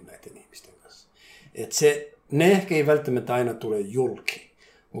kaikkien näiden ihmisten kanssa. Että ne ehkä ei välttämättä aina tule julki,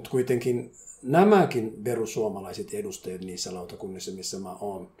 mutta kuitenkin nämäkin perussuomalaiset edustajat niissä lautakunnissa, missä mä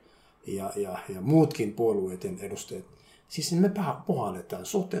oon, ja muutkin puolueiden edustajat, siis me puhalletaan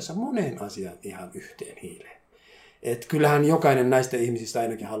suhteessa moneen asiaan ihan yhteen hiileen. Et kyllähän jokainen näistä ihmisistä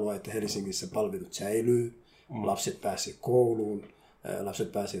ainakin haluaa, että Helsingissä palvelut säilyy, lapset pääsee kouluun,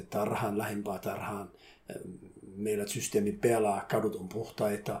 lapset pääsee tarhaan, lähimpään tarhaan, meillä systeemi pelaa, kadut on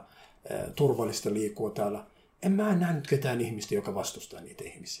puhtaita, turvallista liikkua täällä. En mä nähnyt ketään ihmistä, joka vastustaa niitä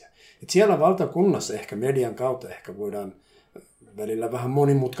ihmisiä. Et siellä valtakunnassa ehkä median kautta ehkä voidaan välillä vähän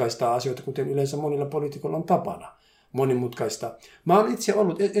monimutkaistaa asioita, kuten yleensä monilla poliitikoilla on tapana monimutkaista. Mä oon itse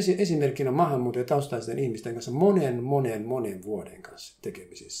ollut esimerkkinä maahanmuuttajataustaisten ihmisten kanssa monen vuoden kanssa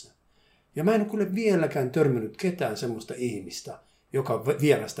tekemisissä. Ja mä en ole kyllä vieläkään törmännyt ketään semmoista ihmistä, joka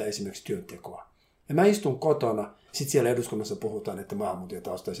vierastaa esimerkiksi työntekoa. Ja mä istun kotona, sitten siellä eduskunnassa puhutaan, että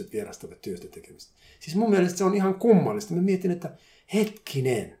maahanmuuttajataustaiset vierastavat työstä tekemistä. Siis mun mielestä se on ihan kummallista. Mä mietin, että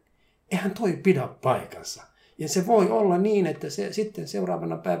hetkinen, eihän toi pidä paikansa. Ja se voi olla niin, että se sitten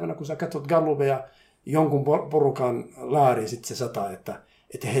seuraavana päivänä, kun sä katsot Gallupeja jonkun porukan laariin, sitten se sataa,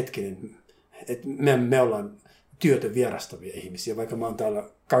 että hetkinen, että me ollaan työtä vierastavia ihmisiä, vaikka mä oon täällä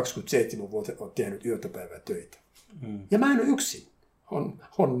 27 vuotta tehnyt yötä päivää töitä. Ja mä en ole yksin.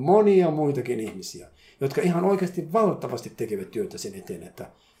 On monia muitakin ihmisiä, jotka ihan oikeasti valtavasti tekevät työtä sen eteen, että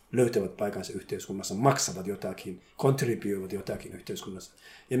löytävät paikansa yhteiskunnassa, maksavat jotakin, kontribuoivat jotakin yhteiskunnassa.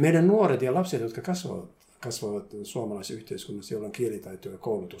 Ja meidän nuoret ja lapset, jotka kasvavat suomalaisessa yhteiskunnassa, joilla on kielitaitoa ja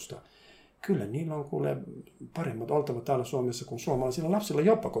koulutusta, kyllä niillä on kuule paremmat oltavat täällä Suomessa kuin suomalaisilla lapsilla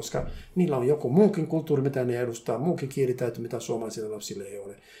jopa, koska niillä on joku muukin kulttuuri, mitä ne edustaa, muukin kielitaito, mitä suomalaisilla lapsilla ei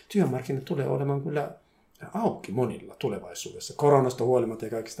ole. Työmarkkinat tulee olemaan kyllä auki monilla tulevaisuudessa, koronasta huolimatta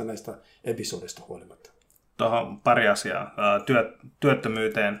ja kaikista näistä episodista huolimatta. Tuohon pari asiaa.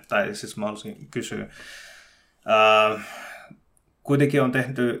 Työttömyyteen, tai siis mä haluaisin kysyä. Kuitenkin on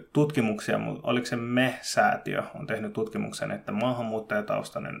tehty tutkimuksia, mutta oliko se Me-säätiö on tehnyt tutkimuksen, että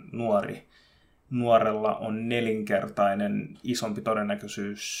maahanmuuttajataustainen nuorella on 4-kertainen isompi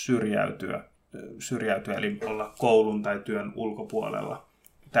todennäköisyys syrjäytyä, eli olla koulun tai työn ulkopuolella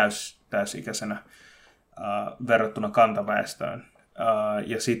täysikäisenä verrattuna kantaväestöön.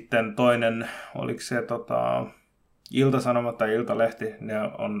 Ja sitten toinen, oliko se Ilta-Sanomat tai Iltalehti, ne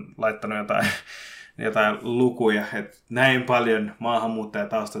on laittanut jotain lukuja, että näin paljon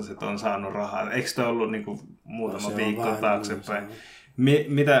maahanmuuttajataustaiset on saanut rahaa. Eikö se ollut niin kuin muutama viikko taaksepäin?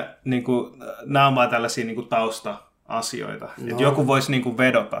 Mitä, niin kuin, nämä on vaan tällaisia niin kuin tausta-asioita. No. Että joku voisi niin kuin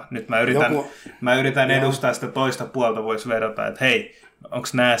vedota. Nyt mä yritän edustaa sitä toista puolta, voisi vedota, että hei, onko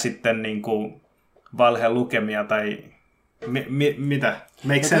nämä sitten niin kuin valheen lukemia tai mitä?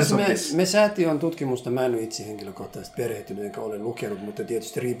 Make sense of this. Me-säätiön tutkimusta mä en ole itse henkilökohtaisesti perehtynyt enkä ole lukenut, mutta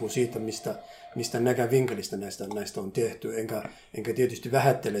tietysti riippuu siitä, mistä näkövinkkelistä näistä on tehty. Enkä tietysti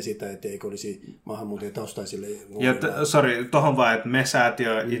vähättele sitä, etteikö olisi maahanmuuttajataustaisille. Sori, tohon vaan, että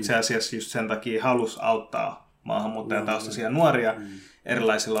Me-säätiö itse asiassa just sen takia halusi auttaa maahanmuuttajataustaisia nuoria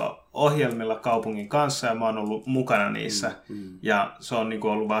erilaisilla ohjelmilla kaupungin kanssa, ja mä oon ollut mukana niissä, ja se on niinku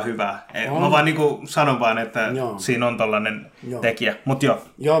ollut vaan hyvä. Mä vaan niinku sanon vaan, että siinä on tollainen tekijä, mut joo.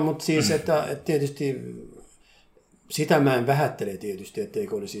 Joo, mutta siis, että tietysti sitä mä en vähättele tietysti,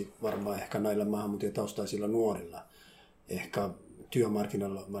 etteikö olisi varmaan ehkä näillä maahanmuuttajataustaisilla nuorilla ehkä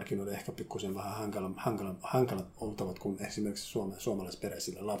työmarkkinoilla ehkä pikkusen vähän hankala oltavat kuin esimerkiksi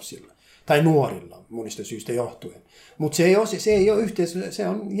suomalaisperäisillä lapsilla tai nuorilla monista syistä johtuen. Mutta se ei ole se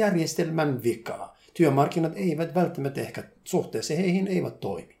on järjestelmän vikaa. Työmarkkinat eivät välttämättä ehkä suhteessa heihin eivät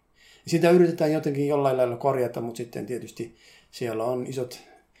toimi. Sitä yritetään jotenkin jollain lailla korjata, mutta sitten tietysti siellä on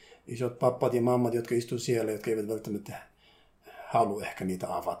isot pappat ja mammat, jotka istuvat siellä, jotka eivät välttämättä halua ehkä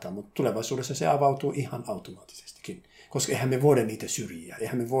niitä avata, mutta tulevaisuudessa se avautuu ihan automaattisestikin. Koska eihän me voida niitä syrjiä.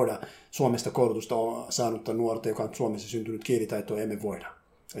 Eihän me voida Suomesta koulutusta saanutta nuorta, joka on Suomessa syntynyt kielitaitoa, emme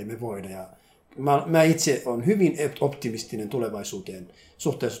voida. Ja mä itse olen hyvin optimistinen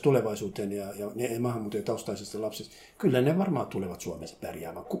suhteessa tulevaisuuteen ja ne maahanmuuttajataustaisista lapsista. Kyllä ne varmaan tulevat Suomessa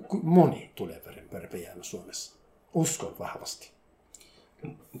pärjäämään. Moni tulee pärjäämään Suomessa. Uskon vahvasti.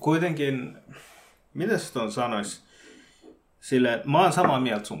 Kuitenkin, mitä sä tuon sanois? Sille, mä oon samaa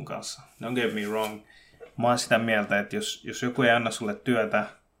mieltä sun kanssa. Don't get me wrong. Mä oon sitä mieltä, että jos joku ei anna sulle työtä,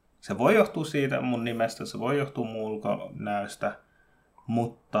 se voi johtua siitä mun nimestä, se voi johtua mun ulkonäöstä,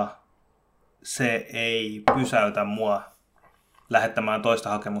 mutta se ei pysäytä mua lähettämään toista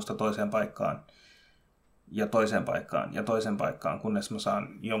hakemusta toiseen paikkaan ja toiseen paikkaan ja toiseen paikkaan, kunnes mä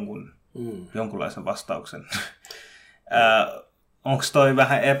saan jonkunlaisen vastauksen. Onko toi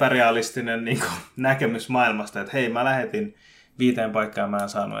vähän epärealistinen niin kuin näkemys maailmasta, että hei, mä lähetin 5 paikkaan, mä en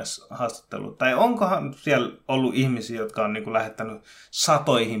saanut edes haastattelua. Tai onkohan siellä ollut ihmisiä, jotka on niin kuin lähettänyt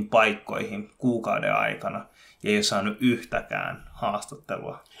satoihin paikkoihin kuukauden aikana ja ei ole saanut yhtäkään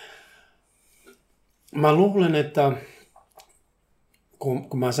haastattelua? Mä luulen, että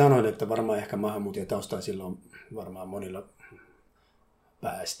kun mä sanoin, että varmaan ehkä maahanmuuttajataustaisilla on varmaan monilla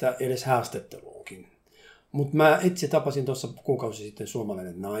päästä edes haastatteluunkin. Mutta mä itse tapasin tuossa kuukausi sitten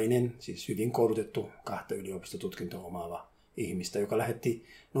suomalainen nainen, siis hyvin koulutettu 2 yliopistotutkintoa omaava ihmistä, joka lähetti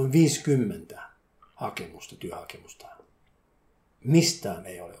noin 50 työhakemusta. Mistään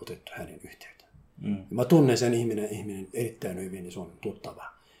ei ole otettu hänen yhteyttä. Mä tunnen sen ihminen erittäin hyvin, niin se on tuttava.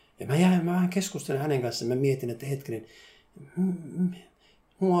 Ja mä vähän keskustelen hänen kanssaan, mä mietin, että hetkinen,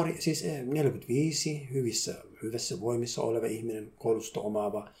 nuori, siis 45, hyvissä voimissa oleva ihminen, koulutusta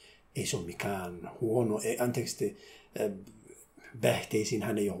omaava, ei se ole mikään huono, päihteisiin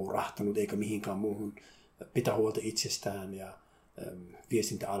hän ei ole hurahtanut eikä mihinkään muuhun, pitää huolta itsestään ja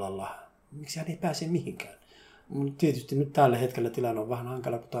viestintäalalla, miksi hän ei pääse mihinkään. Mutta tietysti nyt tällä hetkellä tilanne on vähän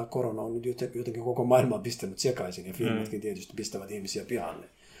hankala, kun tämä korona on nyt jotenkin koko maailmaa pistänyt sekaisin ja firmatkin tietysti pistävät ihmisiä pihalle.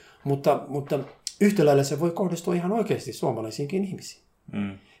 Mutta yhtä lailla se voi kohdistua ihan oikeasti suomalaisiinkin ihmisiin.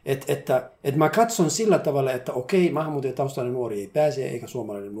 Että mä katson sillä tavalla, että okei, maahanmuuttajataustainen nuori ei pääse, eikä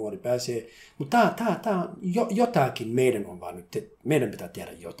suomalainen nuori pääse, mutta tämä on jotakin meidän on vaan nyt, meidän pitää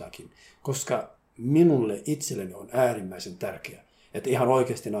tehdä jotakin, koska minulle itselleni on äärimmäisen tärkeää, että ihan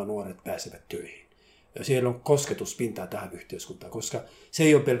oikeasti nämä nuoret pääsevät töihin. Ja siellä on kosketuspintaa tähän yhteiskuntaan, koska se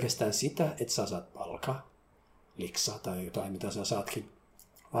ei ole pelkästään sitä, että sä saat palkkaa, liksaa tai jotain, mitä sä saatkin,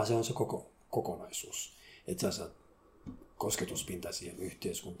 vaan se on se koko kokonaisuus, että sä saat kosketuspinta siihen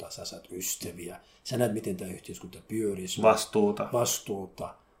yhteiskuntaan, sä saat ystäviä, sä näet, miten tämä yhteiskunta pyörii.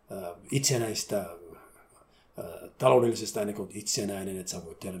 Vastuuta, itsenäistä, taloudellisesta ennen kuin itsenäinen, että sä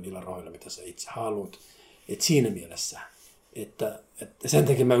voit tehdä niillä rahoilla, mitä sä itse haluat. Et siinä mielessä, että sen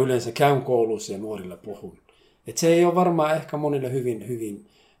takia mä yleensä käyn koulussa ja nuorille puhun. Et se ei ole varmaan ehkä monille hyvin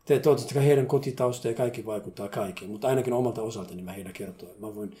toivottavasti heidän kotitausta ja kaikki vaikuttaa kaikkeen, mutta ainakin omalta osaltani mä heille kertoin.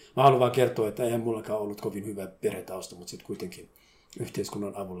 Mä haluan vaan kertoa, että eihän mullakaan ollut kovin hyvä perhetausta, mutta sitten kuitenkin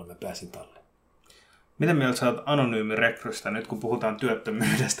yhteiskunnan avulla mä pääsin talle. Miten mieltä sä oot anonyymi rekrystä nyt, kun puhutaan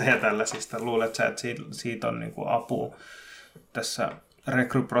työttömyydestä ja tällaisista? Luulet sä, että siitä on niin kuin apua tässä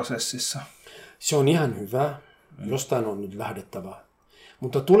rekryprosessissa? Se on ihan hyvä. Jostain on nyt lähdettävä.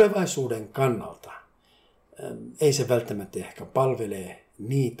 Mutta tulevaisuuden kannalta ei se välttämättä ehkä palvelee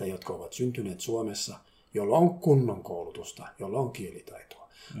niitä, jotka ovat syntyneet Suomessa, jolla on kunnon koulutusta, jolla on kielitaitoa.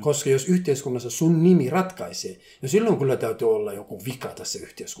 Koska jos yhteiskunnassa sun nimi ratkaisee, niin silloin kyllä täytyy olla joku vika tässä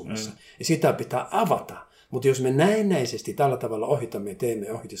yhteiskunnassa. Ja sitä pitää avata. Mutta jos me näennäisesti tällä tavalla ohitamme ja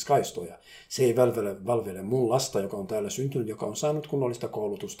teemme ohituskaistoja, se ei valvele mun lasta, joka on täällä syntynyt, joka on saanut kunnollista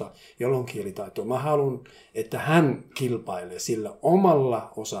koulutusta, jolla on kielitaitoa. Mä haluan, että hän kilpailee sillä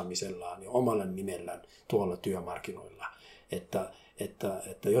omalla osaamisellaan ja omalla nimellään tuolla työmarkkinoilla.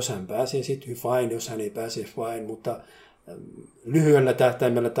 Että jos hän pääsee, sitten fine, jos hän ei pääse, fine, mutta lyhyellä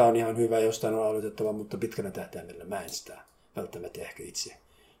tähtäimellä tämä on ihan hyvä, jostain on aloitettava, mutta pitkällä tähtäimellä mä en sitä välttämättä ehkä itse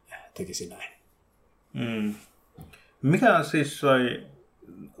tekisi näin. Mikä siis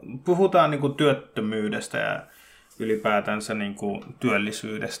puhutaan niin kuin työttömyydestä ja ylipäätänsä niin kuin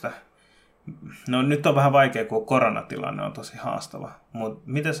työllisyydestä. No nyt on vähän vaikea, kun koronatilanne on tosi haastava, mutta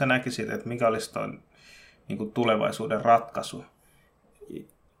miten sä näkisit, että mikä olisi tuon niin kuin tulevaisuuden ratkaisu?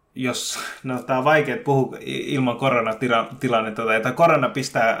 Tämä on vaikea puhua ilman koronatilannetta, tai korona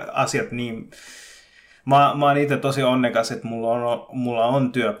pistää asiat niin. Mä oon itse tosi onnekas, että mulla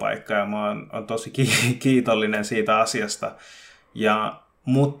on työpaikka ja mä oon tosi kiitollinen siitä asiasta.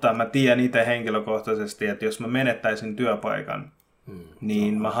 Mutta mä tiedän itse henkilökohtaisesti, että jos mä menettäisin työpaikan,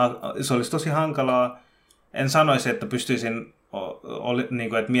 niin se olisi tosi hankalaa. En sanoisi, että pystyisin,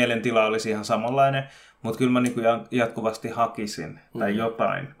 että mielentila olisi ihan samanlainen, mutta kyllä mä jatkuvasti hakisin tai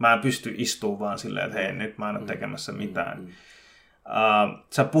jotain. Mä en pysty istumaan vaan silleen, että hei, nyt mä en ole tekemässä mitään.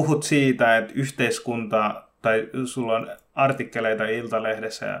 Sä puhut siitä, että yhteiskunta, tai sulla on artikkeleita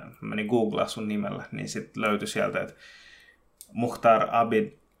Iltalehdessä, ja menin googlaa sun nimellä, niin sitten löytyi sieltä, että Muhtar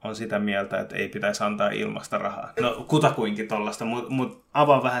Abid on sitä mieltä, että ei pitäisi antaa ilmasta rahaa. No kutakuinkin tollaista, mutta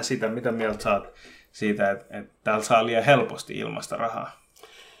avaa vähän sitä, mitä mieltä sä oot siitä, että täällä saa liian helposti ilmasta rahaa.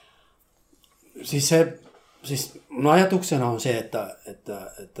 Siis ajatuksena on se,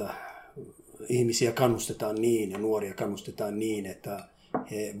 että ihmisiä kannustetaan niin ja nuoria kannustetaan niin, että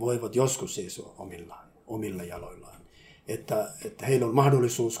he voivat joskus seisoa omilla jaloillaan. Että heillä on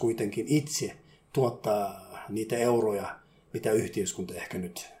mahdollisuus kuitenkin itse tuottaa niitä euroja, mitä yhteiskunta ehkä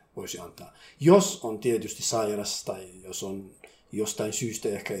nyt voisi antaa. Jos on tietysti sairas tai jos on jostain syystä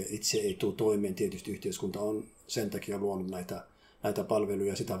ehkä itse ei tule toimeen, tietysti yhteiskunta on sen takia luonut näitä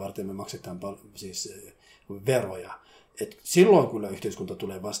palveluja, sitä varten me maksetaan veroja. Et silloin kyllä yhteiskunta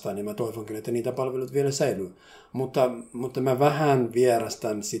tulee vastaan, niin mä toivonkin, että niitä palveluita vielä säilyy. Mutta mä vähän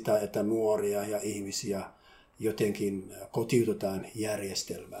vierastan sitä, että nuoria ja ihmisiä jotenkin kotiutetaan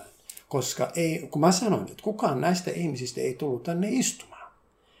järjestelmään. Koska kun mä sanoin, että kukaan näistä ihmisistä ei tullut tänne istumaan.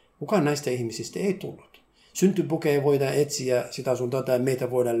 Kukaan näistä ihmisistä ei tullut. Syntypukeja voidaan etsiä, sitä sun tätä,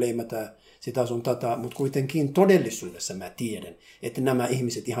 meitä voidaan leimata sitä sun tätä, mutta kuitenkin todellisuudessa mä tiedän, että nämä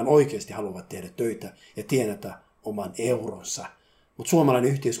ihmiset ihan oikeasti haluavat tehdä töitä ja tienata oman euronsa. Mutta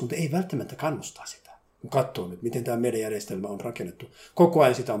suomalainen yhteiskunta ei välttämättä kannustaa sitä. Kun katsoo nyt, miten tämä meidän järjestelmä on rakennettu. Koko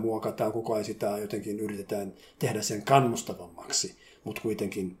ajan sitä muokataan, koko ajan sitä jotenkin yritetään tehdä sen kannustavammaksi, mutta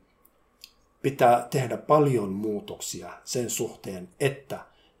kuitenkin pitää tehdä paljon muutoksia sen suhteen, että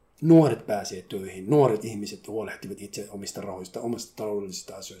nuoret pääsee töihin, nuoret ihmiset huolehtivat itse omista rahoista, omista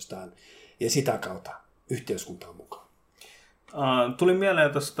taloudellisista asioistaan ja sitä kautta yhteiskuntaan mukaan. Tuli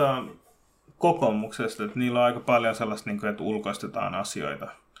mieleen tuosta kokoomuksesta, että niillä on aika paljon sellaista, että ulkoistetaan asioita.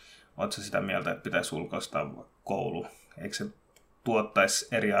 Oletko sitä mieltä, että pitäisi ulkoistaa koulu? Eikö se tuottaisi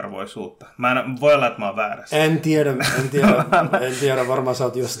eriarvoisuutta. Voi olla, että mä oon väärässä. En tiedä, varmaan sä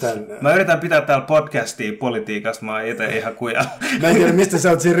oot jostain... Mä yritän pitää täällä podcastia politiikasta, mä oon itse ihan kuja. Mä en tiedä, mistä sä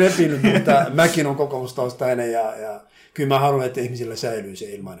oot siinä repinyt, mutta mäkin on kokoomustaustainen ja kyllä mä haluan, että ihmisillä säilyy se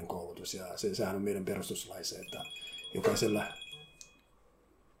ilmainen koulutus ja sehän on meidän perustuslaissa, että jokaisella...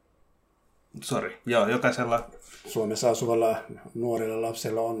 jokaisella... Suomessa asuvalla nuorella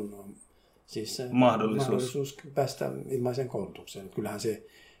lapsella on siis se mahdollisuus päästä ilmaiseen koulutukseen. Kyllähän se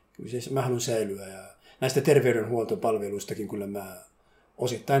mä haluan säilyä ja näistä terveydenhuoltopalveluistakin kyllä mä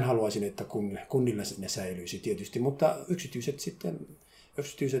osittain haluaisin, että kunnilla ne säilyisi tietysti, mutta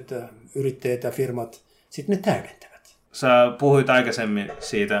yksityiset yrittäjät ja firmat sitten ne täydentävät. Sä puhuit aikaisemmin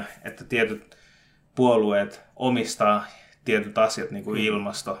siitä, että tietyt puolueet omistaa tietyt asiat, niin kuin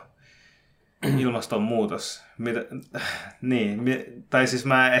ilmastonmuutos. Tai siis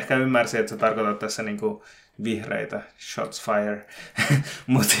mä ehkä ymmärsin, että sä tarkoitat tässä niin kuin vihreitä, shots fire,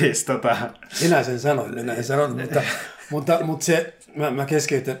 mutta siis Minä sen sanoin, mutta se, mä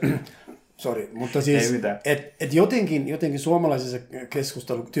keskeytän, sorry, mutta siis, et jotenkin suomalaisessa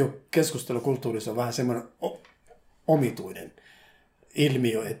keskustelukulttuurissa on vähän semmoinen omituinen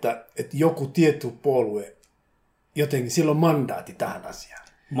ilmiö, että joku tietty puolue, jotenkin sillä on mandaatti tähän asiaan.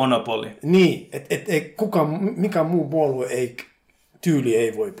 Monopoli. Niin, että mikään muu puolue tyyli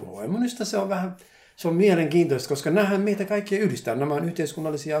ei voi puhua. Ja minusta se on mielenkiintoista, koska nämähän meitä kaikkia yhdistää. Nämä on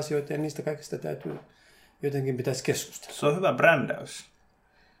yhteiskunnallisia asioita ja niistä kaikista täytyy jotenkin pitäisi keskustella. Se on hyvä brändäys.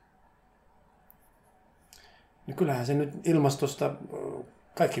 No kyllähän se nyt ilmastosta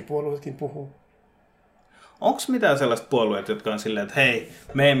kaikki puolueetkin puhuu. Onko mitään sellaista puolueet, jotka on silleen, että hei,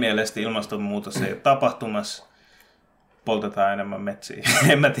 meidän mielestä ilmastonmuutos ei ole tapahtumassa, poltetaan enemmän metsiä.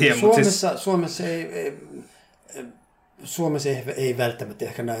 En mä tiedä, Suomessa ei välttämättä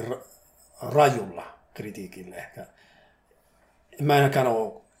ehkä näin rajulla kritiikillä ehkä. Mä ainakaan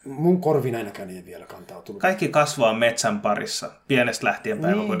ole, mun korvin ainakaan ei vielä kantautunut. Kaikki kasvaa metsän parissa. Pienestä lähtien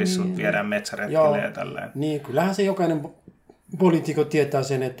päiväkodissa viedään metsäretkille ja tällainen. Niin, kyllähän se jokainen poliitikko tietää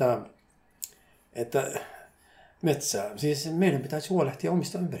sen, että metsää, siis meidän pitäisi huolehtia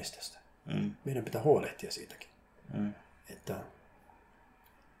omista ympäristöstä. Meidän pitää huolehtia siitäkin.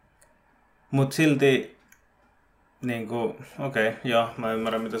 Mutta silti, mä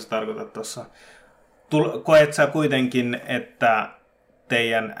ymmärrän mitä sä tarkoitat tuossa. Koet sä kuitenkin, että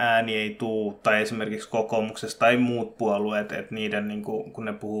teidän ääni ei tuu, tai esimerkiksi kokoomuksesta tai muut puolueet, että niiden, kun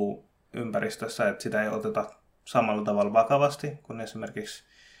ne puhuu ympäristössä, että sitä ei oteta samalla tavalla vakavasti, kuin esimerkiksi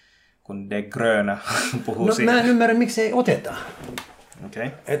kun De Gröna puhuu siitä? Mä en ymmärrä, miksi ei oteta. Okay.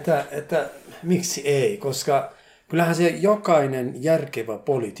 Että miksi ei, koska kyllähän se jokainen järkevä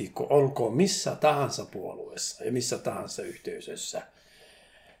poliitikko, olkoon missä tahansa puolueessa ja missä tahansa yhteisössä,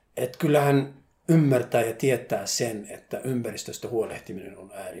 että kyllähän ymmärtää ja tietää sen, että ympäristöstä huolehtiminen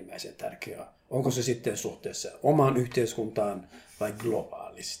on äärimmäisen tärkeää. Onko se sitten suhteessa omaan yhteiskuntaan vai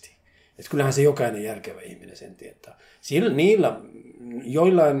globaalisti. Että kyllähän se jokainen järkevä ihminen sen tietää. Niillä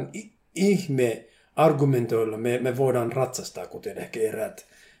joillain ihme argumentoilla me voidaan ratsastaa, kuten ehkä eräät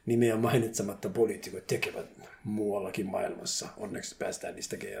nimeä mainitsematta poliitikot tekevät muuallakin maailmassa. Onneksi päästään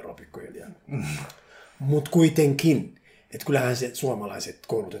niistäkin aerobikkoja. Mutta kuitenkin, että kyllähän se suomalaiset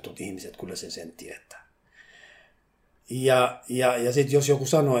koulutetut ihmiset kyllä sen tietää. Ja sitten jos joku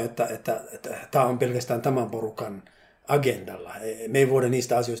sanoo, että tämä on pelkästään tämän porukan agendalla, me ei voida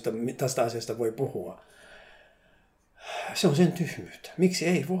tästä asiasta voi puhua. Se on sen tyhmyyttä. Miksi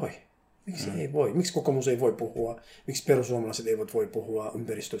ei voi? Ei voi? Miksi kokoomus ei voi puhua? Miksi perussuomalaiset eivät voi puhua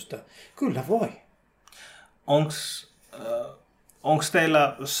ympäristöstä? Kyllä voi. Onko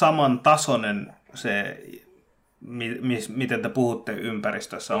teillä samantasoinen se, miten te puhutte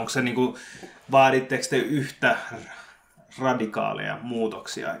ympäristössä? Onko se vaaditteko te yhtä radikaaleja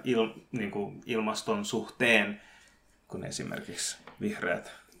muutoksia ilmaston suhteen kuin esimerkiksi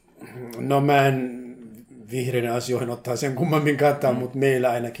vihreät? No mä en vihreiden asioihin ottaa sen kummemmin kantaa, mutta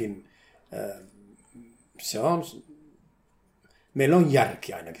meillä ainakin meillä on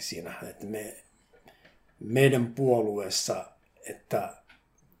järki ainakin siinä, että meidän puolueessa, että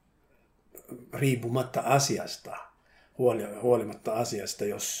riippumatta asiasta, huolimatta asiasta,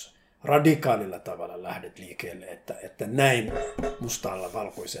 jos radikaalilla tavalla lähdet liikkeelle, että näin mustalla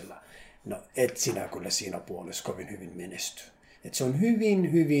valkoisella, no et sinä kyllä siinä puolessa kovin hyvin menesty. Että se on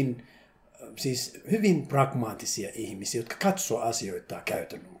hyvin pragmaattisia ihmisiä, jotka katsoo asioita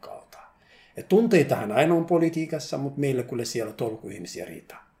käytännön kautta. Et tunteitahan aina on politiikassa, mutta meillä kyllä siellä tolkuihmisiä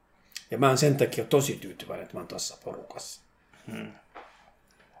riittää. Ja mä oon sen takia tosi tyytyväinen, että mä oon tuossa porukassa.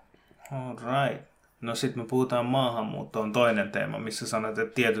 All right. No sitten me puhutaan maahanmuuttoon, on toinen teema, missä sanot,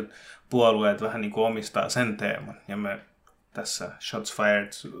 että tietyt puolueet vähän omistaa sen teeman. Ja me tässä shots fired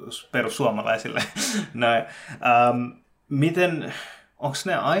perussuomalaisille. Näin. Onko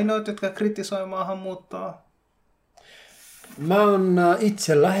ne ainoat, jotka kritisoi maahanmuuttoa? Mä oon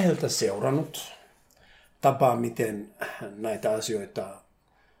itse läheltä seurannut tapaa, miten näitä asioita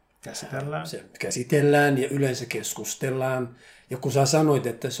käsitellään ja yleensä keskustellaan. Ja kun sä sanoit,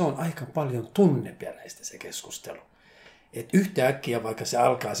 että se on aika paljon tunneperäistä se keskustelu. Että yhtäkkiä vaikka se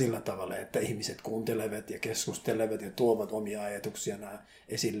alkaa sillä tavalla, että ihmiset kuuntelevat ja keskustelevat ja tuovat omia ajatuksiaan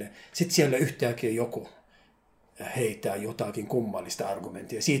esille. Sitten siellä yhtäkkiä joku heitää jotakin kummallista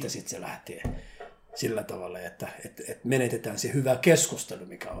argumenttia. Siitä sitten se lähtee sillä tavalla, että menetetään se hyvä keskustelu,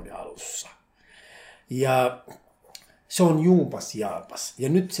 mikä oli alussa. Ja se on juupas jaapas. Ja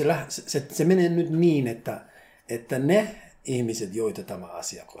nyt se menee nyt niin, että ne ihmiset, joita tämä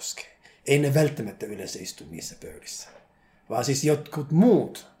asia koskee, ei ne välttämättä yleensä istu niissä pöydissä. Vaan siis jotkut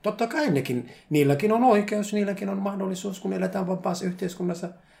muut. Totta kai niilläkin on oikeus, niilläkin on mahdollisuus, kun eletään vapaassa yhteiskunnassa,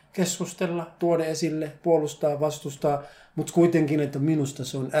 keskustella, tuoda esille, puolustaa, vastustaa. Mutta kuitenkin, että minusta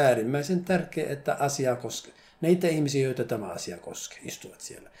se on äärimmäisen tärkeää, että asiaa koskee. Niitä ihmisiä, joita tämä asia koskee, istuvat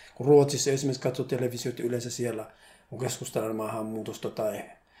siellä. Kun Ruotsissa esimerkiksi katsoo televisiota yleensä siellä, kun keskustellaan maahanmuutosta tai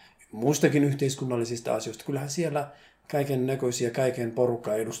muistakin yhteiskunnallisista asioista, kyllähän siellä kaiken näköisiä, kaiken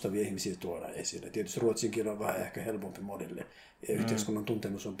porukkaa edustavia ihmisiä tuodaan esille. Tietysti ruotsinkin on vähän ehkä helpompi modelle ja yhteiskunnan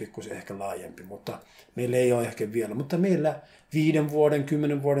tuntemus on pikkusen ehkä laajempi, mutta meillä ei ole ehkä vielä. Mutta meillä 5 vuoden,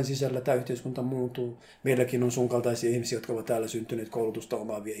 10 vuoden sisällä tämä yhteiskunta muuttuu. Meilläkin on sun kaltaisia ihmisiä, jotka ovat täällä syntyneet koulutusta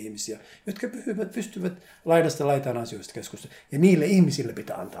omaavia ihmisiä, jotka pystyvät laidasta laitaan asioista keskustelemaan. Ja niille ihmisille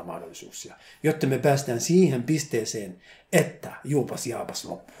pitää antaa mahdollisuuksia, jotta me päästään siihen pisteeseen, että juupas jaapas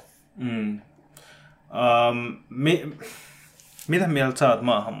loppuu. Mitä mieltä sä oot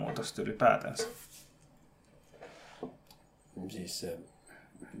maahanmuutosta ylipäätänsä? Siis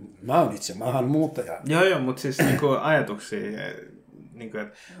mä oon itse maahanmuuttaja. Joo, mutta siis niinku ajatuksia, niinku,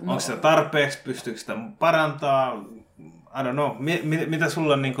 onko se tarpeeksi, pystyykö sitä parantaa? I don't know. Mitä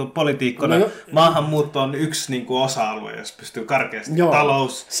sulla on niinku politiikkona? Maahanmuutto on yksi niinku osa-alue, jos pystyy karkeasti.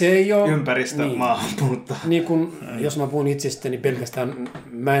 Talous, ympäristö, niin, maahanmuutto. Niin kun, jos mä puhun itsestäni pelkästään,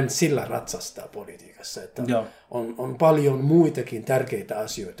 mä en sillä ratsastaa politiikassa. Että on paljon muitakin tärkeitä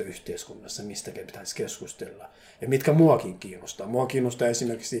asioita yhteiskunnassa, mistäkin pitäisi keskustella. Ja mitkä muakin kiinnostaa. Mua kiinnostaa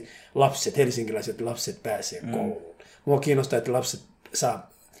esimerkiksi lapset, helsinkiläiset lapset pääsee kouluun. Mua kiinnostaa, että lapset saa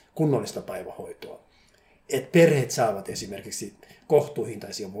kunnollista päivähoitoa. Että perheet saavat esimerkiksi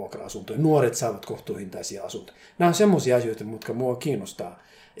kohtuuhintaisia vuokra-asuntoja, nuoret saavat kohtuuhintaisia asuntoja. Nämä on semmoisia asioita, jotka mua kiinnostaa.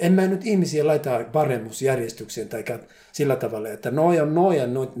 En mä nyt ihmisiä laita paremmuusjärjestykseen tai sillä tavalla, että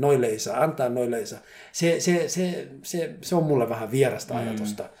noille ei saa antaa, noille ei saa. Se on mulle vähän vierasta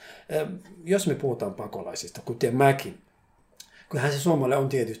ajatusta. Jos me puhutaan pakolaisista, kuten mäkin, kyllähän se Suomelle on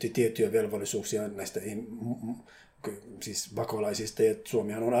tietysti tiettyjä velvollisuuksia näistä siis pakolaisista, ja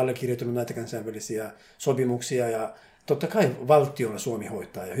Suomihan on allekirjoittanut näitä kansainvälisiä sopimuksia, ja totta kai valtiolla Suomi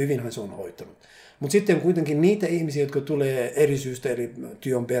hoitaa, ja hyvinhän se on hoitanut. Mutta sitten kuitenkin niitä ihmisiä, jotka tulee eri syystä, eli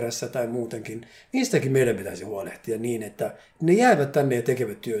työn perässä tai muutenkin, niistäkin meidän pitäisi huolehtia niin, että ne jäävät tänne ja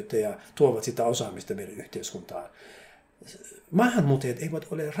tekevät työtä ja tuovat sitä osaamista meidän yhteiskuntaan. Maahanmuuttajat eivät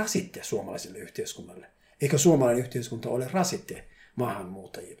ole rasitte suomalaiselle yhteiskunnalle, eikä suomalainen yhteiskunta ole rasitte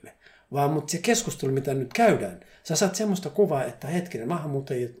maahanmuuttajille. Mutta se keskustelu, mitä nyt käydään, sä saat semmoista kuvaa, että hetkinen,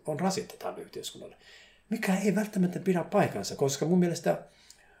 maahanmuuttajat on rasitte tälle yhteiskunnalle. Mikä ei välttämättä pidä paikansa, koska mun mielestä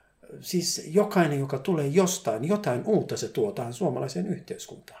siis jokainen, joka tulee jostain, jotain uutta se tuo tähän suomalaiseen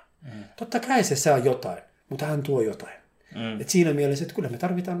yhteiskuntaan. Totta kai se saa jotain, mutta hän tuo jotain. Et siinä mielessä, että kyllä me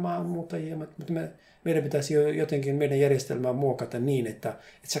tarvitaan maahanmuuttajia, mutta meidän pitäisi jotenkin meidän järjestelmää muokata niin, että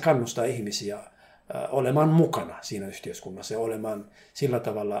se kannustaa ihmisiä olemaan mukana siinä yhteiskunnassa ja olemaan sillä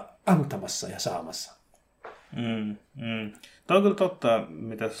tavalla antamassa ja saamassa. Tuo on kyllä totta,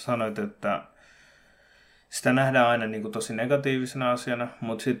 mitä sä sanoit, että sitä nähdään aina niin kuin tosi negatiivisena asiana,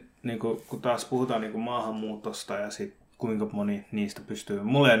 mutta sitten niin kun taas puhutaan niin kuin maahanmuutosta ja sitten kuinka moni niistä pystyy.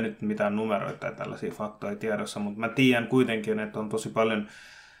 Mulla ei nyt mitään numeroita tai tällaisia faktoja tiedossa, mutta mä tiedän kuitenkin, että on tosi paljon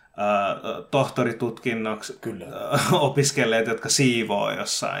tohtoritutkinnoksi opiskelleet, jotka siivoo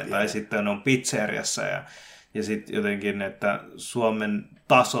jossain tai sitten on pizzeriassa ja sitten jotenkin, että Suomen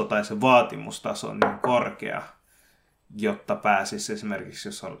taso tai se vaatimustaso on niin korkea, jotta pääsisi esimerkiksi,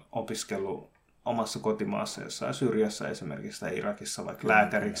 jos on opiskellut omassa kotimaassa jossain Syyriassa esimerkiksi tai Irakissa vaikka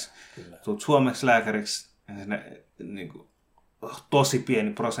lääkäriksi. Tulet suomeksi lääkäriksi ja niin kuin, tosi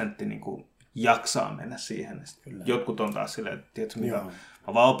pieni prosentti niin kuin, jaksaa mennä siihen. Jotkut on taas silleen, että tiedätkö mitä,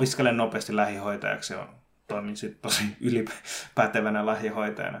 mä vaan opiskelen nopeasti lähihoitajaksi ja toimin sitten tosi ylipätevänä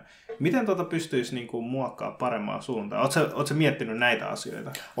lähihoitajana. Miten pystyisi niin kuin, muokkaamaan parempaan suuntaan? Oletko miettinyt näitä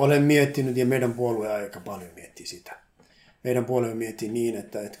asioita? Olen miettinyt ja meidän puolue aika paljon miettii sitä. meidän puolella miettii niin,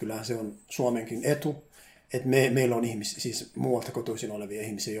 että kyllähän se on Suomenkin etu, että meillä on siis muualta kotoisin olevia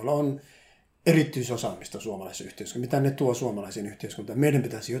ihmisiä, joilla on erityisosaamista suomalaisessa yhteiskunnassa. Mitä ne tuo suomalaisen yhteiskuntaan? Meidän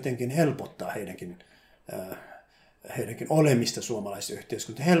pitäisi jotenkin helpottaa heidänkin olemista suomalaisessa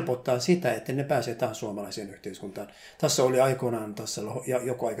yhteiskunnassa. Helpottaa sitä, että ne pääsee tähän suomalaiseen yhteiskuntaan. Tässä oli aikoinaan,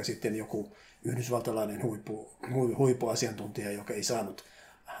 joku aika sitten joku yhdysvaltalainen huippuasiantuntija, joka ei saanut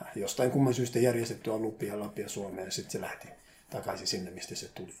jostain kumman syystä järjestettyä lupia Suomeen, ja sitten se lähti takaisin sinne, mistä se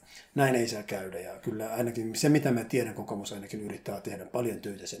tuli. Näin ei saa käydä, ja kyllä ainakin se, mitä mä tiedän, kokoomus ainakin yrittää tehdä paljon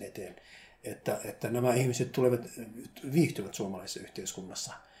töitä sen eteen, että nämä ihmiset viihtyvät suomalaisessa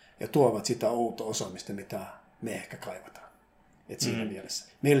yhteiskunnassa ja tuovat sitä outoa osaamista, mitä me ehkä kaivataan. Et siinä mielessä.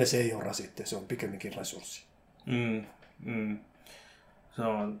 Meillä se ei ole rasitte, se on pikemminkin resurssi. Se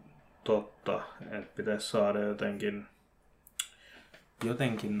on totta, että pitäisi saada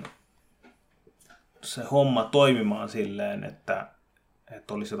jotenkin se homma toimimaan silleen, että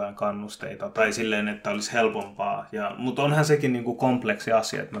olisi jotain kannusteita tai silleen, että olisi helpompaa. Mutta onhan sekin niin kuin kompleksi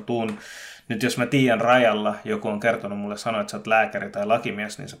asia, että nyt jos mä tiedän rajalla, joku on kertonut mulle sanoa, että sä oot lääkäri tai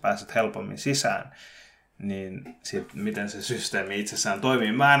lakimies, niin sä pääset helpommin sisään. Niin miten se systeemi itsessään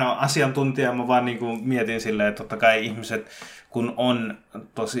toimii. Mä en ole asiantuntija, mä vaan niin kuin mietin silleen, että totta kai ihmiset, kun on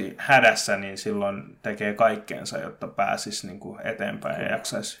tosi hädässä, niin silloin tekee kaikkeensa, jotta pääsisi niin kuin eteenpäin ja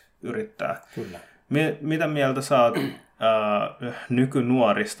jaksaisi yrittää. Kyllä. Mitä mieltä sä oot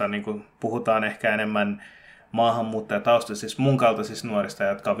nykynuorista, niin kuin puhutaan ehkä enemmän maahanmuuttajataustaisista, mun kaltaisista nuorista,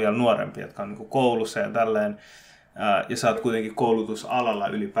 jotka on vielä nuorempia, jotka on niin kuin koulussa ja tälleen, ja sä oot kuitenkin koulutusalalla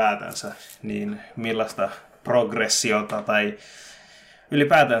ylipäätänsä, niin millaista progressiota tai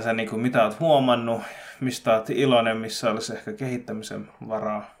ylipäätänsä niin kuin mitä oot huomannut, mistä oot iloinen, missä olisi ehkä kehittämisen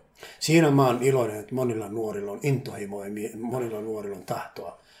varaa? Siinä mä oon iloinen, että monilla nuorilla on intohimoa ja monilla nuorilla on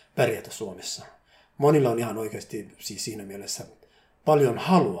tahtoa pärjätä Suomessa. Monilla on ihan oikeasti siis siinä mielessä paljon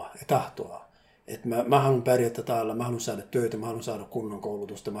halua ja tahtoa. Että mä haluan pärjätä täällä, mä haluan saada töitä, mä haluan saada kunnon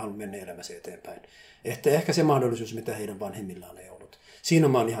koulutusta, mä haluan mennä elämässä eteenpäin. Että ehkä se mahdollisuus, mitä heidän vanhemmillaan ei ollut. Siinä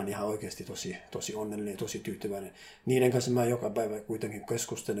mä oon ihan oikeasti tosi onnellinen ja tosi tyytyväinen. Niiden kanssa mä joka päivä kuitenkin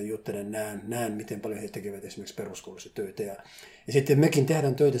keskustelen, juttelen, näen miten paljon he tekevät esimerkiksi peruskoulussa töitä. Ja sitten mekin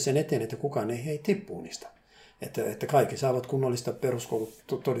tehdään töitä sen eteen, että kukaan ei tippu niistä. Että kaikki saavat kunnollista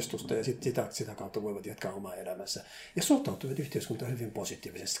peruskoulutodistusta ja sitä kautta voivat jatkaa omaa elämänsä. Ja suhtautuvat yhteiskuntaan hyvin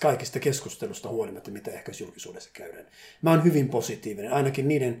positiivisesti. Kaikista keskustelusta huolimatta, mitä ehkä julkisuudessa käydään. Mä oon hyvin positiivinen, ainakin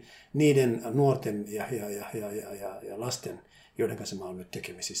niiden nuorten ja lasten, joiden kanssa mä oon nyt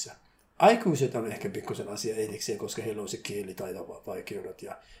tekemisissä. Aikuiset on ehkä pikkusen asia erikseen, koska heillä on se kielitaitovaikeudet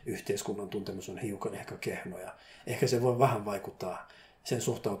ja yhteiskunnan tuntemus on hiukan ehkä kehnoja. Ehkä se voi vähän vaikuttaa sen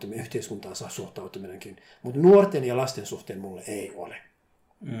suhtautuminen, yhteiskuntaansa suhtautuminenkin. Mutta nuorten ja lasten suhteen mulle ei ole.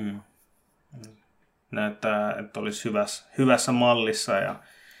 Näyttää, että olisi hyvässä mallissa ja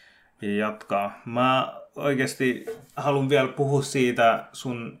jatkaa. Mä oikeasti haluan vielä puhua siitä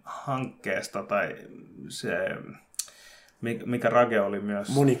sun hankkeesta tai se, mikä Rage oli myös.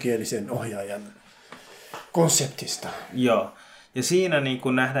 Monikielisen ohjaajan konseptista. Joo. Ja siinä niin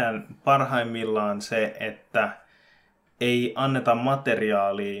kun nähdään parhaimmillaan se, että ei anneta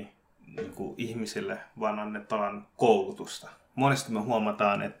materiaalia niin kuin ihmisille, vaan annetaan koulutusta. Monesti me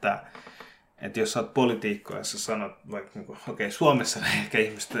huomataan, että jos sä oot poliitikko ja sä sanot, vaikka okei, Suomessa ehkä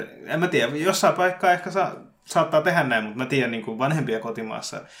ihmiset, en mä tiedä, jossain paikkaa ehkä saattaa tehdä näin, mutta mä tiedän niin kuin vanhempia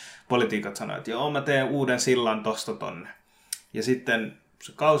kotimaassa poliitikot sanoo, että joo, mä teen uuden sillan tosta tonne. Ja sitten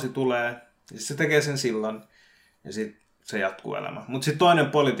se kausi tulee, ja se tekee sen sillan, ja sitten se jatkuu elämä. Mutta sitten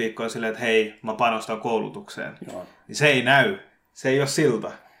toinen poliitikko on silleen, että hei, mä panostan koulutukseen. Joo. Niin se ei näy. Se ei ole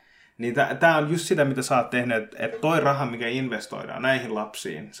silta. Niin tämä on just sitä, mitä sä oot tehnyt, että toi raha, mikä investoidaan näihin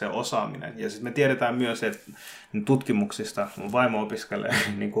lapsiin, se osaaminen. Ja sitten me tiedetään myös, että tutkimuksista mun vaimo opiskelee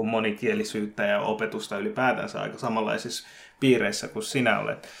niin kuin monikielisyyttä ja opetusta ylipäätänsä aika samanlaisissa piireissä kuin sinä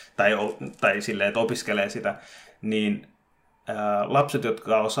olet. Tai silleen, että opiskelee sitä. Niin lapset,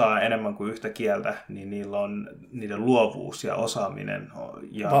 jotka osaa enemmän kuin yhtä kieltä, niin niillä on niiden luovuus ja osaaminen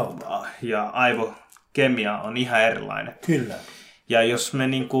ja aivokemia on ihan erilainen. Kyllä. Ja jos me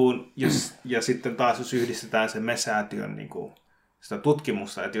ja sitten taas jos yhdistetään sen MES-säätiön sitä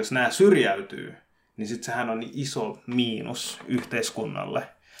tutkimusta, että jos nämä syrjäytyy, niin sitten sehän on iso miinus yhteiskunnalle.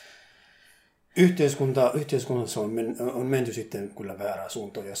 Yhteiskunnassa on menty sitten kyllä väärään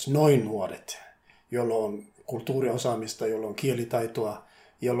suuntaan, jos noin nuoret, jolla on kulttuuriosaamista, jolla on kielitaitoa,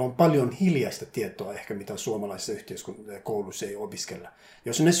 jolla on paljon hiljaista tietoa ehkä, mitä suomalaisessa koulussa ei opiskella,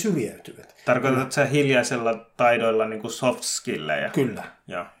 jos ne syrjäytyvät. Tarkoitatko sä hiljaisella taidoilla niin kuin soft skillejä? Kyllä.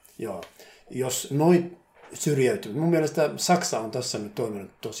 Joo. Jos noin syrjäytyvät, mun mielestä Saksa on tässä nyt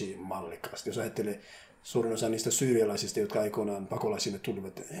toiminut tosi mallikkaasti. Jos ajattelee suurin osa niistä syyrialaisista, jotka aikoinaan pakolaisille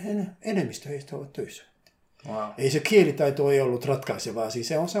tulivat, enemmistö heistä ovat töissä. Wow. Ei se kielitaito ei ollut ratkaisevaa, siis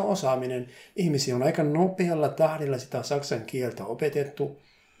se osaaminen. Ihmisiä on aika nopealla tahdilla sitä saksan kieltä opetettu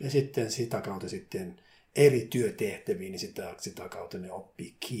ja sitten sitä kautta sitten eri työtehtäviin, niin sitä kautta ne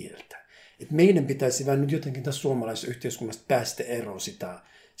oppii kieltä. Et meidän pitäisi vaan nyt jotenkin tässä suomalaisessa yhteiskunnassa päästä eroon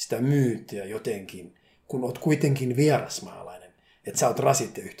sitä myyttiä jotenkin, kun olet kuitenkin vierasmaalainen, että sä oot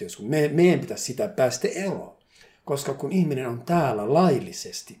rasitteyhteiskunta. Meidän pitäisi sitä päästä eroon, koska kun ihminen on täällä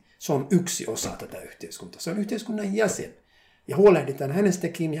laillisesti, se on yksi osa tätä yhteiskuntaa. Se on yhteiskunnan jäsen. Ja huolehditaan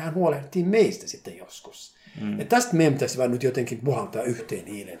hänestäkin ja hän huolehtii meistä sitten joskus. Ja tästä meidän pitäisi vaan nyt jotenkin puhaltaa yhteen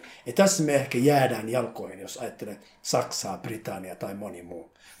hiilen. Ja tässä me ehkä jäädään jalkoihin, jos ajattelee Saksaa, Britannia tai moni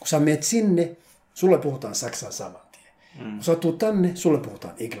muu. Kun sä menet sinne, sulle puhutaan Saksaa saman tien. Kun sä tulet tänne, sulle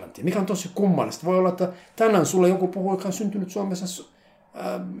puhutaan englantia. Mikä on tosi kummallista. Voi olla, että tänään sulle joku puhuu, joka on syntynyt Suomessa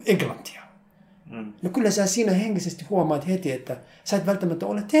englantia. No kyllä sä siinä henkisesti huomaat heti, että sä et välttämättä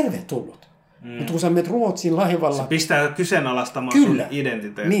ole tervetullut. Mutta kun sä menet Ruotsiin laivalla... Se pistää kyseenalaistamaan sun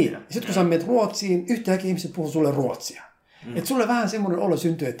identiteettiä. Niin. Sitten kun sä menet Ruotsiin, yhtäkkiä ihmiset puhuu sulle ruotsia. Että sulle vähän semmoinen olo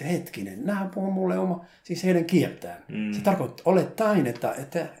syntyy, että hetkinen, nämä puhuu mulle siis heidän kieltään. Se tarkoittaa olettaen, että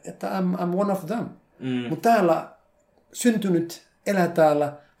I'm one of them. Mutta täällä syntynyt, elää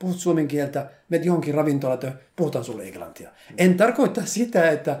täällä, puhut suomen kieltä, menet johonkin ravintolaan, puhutaan sulle englantia. En tarkoita sitä,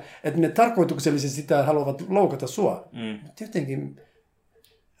 että ne tarkoituksellisesti sitä haluavat loukata sua. Mutta jotenkin,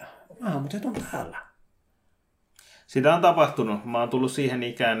 mutta on täällä. Sitä on tapahtunut. Mä oon tullut siihen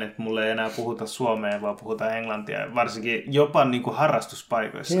ikään, että mulle ei enää puhuta suomea, vaan puhutaan englantia. Varsinkin jopa niin kuin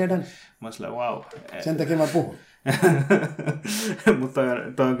harrastuspaikoissa. Tiedän. Mä oon silleen, wow. Sen takia mä puhun. Mutta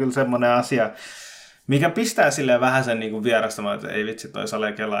toi on kyllä semmoinen asia, mikä pistää silleen vähän sen niin kuin vierastamaan, että ei vitsi toi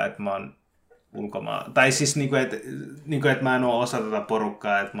Sale Kela, että mä oon ulkomaan. Tai siis, että mä en ole osa tätä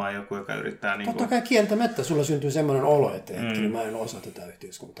porukkaa, että mä oon joku, joka yrittää... Totta kai kieltämättä sulla syntyy semmoinen olo, että mä en ole osa tätä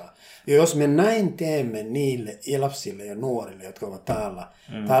yhteiskuntaa. Ja jos me näin teemme niille lapsille ja nuorille, jotka ovat täällä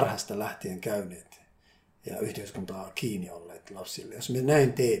tarhasta lähtien käyneet ja yhteiskuntaa kiinni olleet lapsille, jos me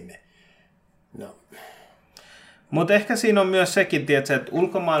näin teemme, no... Mutta ehkä siinä on myös sekin, tietysti, että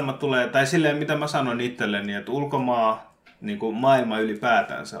ulkomaailma tulee, tai silleen mitä mä sanon itselleni, että ulkomaa, niin kuin maailma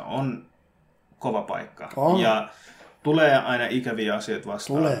ylipäätänsä on kova paikka. Ja tulee aina ikäviä asioita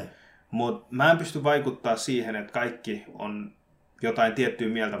vastaan. Mutta mä en pysty vaikuttaa siihen, että kaikki on jotain tiettyä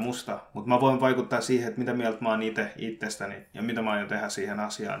mieltä musta, mutta mä voin vaikuttaa siihen, että mitä mieltä mä oon itsestäni ja mitä mä aion tehdä siihen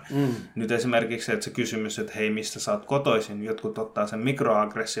asiaan. Nyt esimerkiksi se, että se kysymys, että hei, mistä sä oot kotoisin, jotkut ottaa sen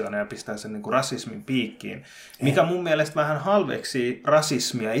mikroaggressioon ja pistää sen niin kuin rasismin piikkiin, mikä mun mielestä vähän halveksii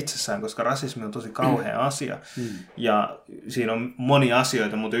rasismia itsessään, koska rasismi on tosi kauhea asia. Ja siinä on monia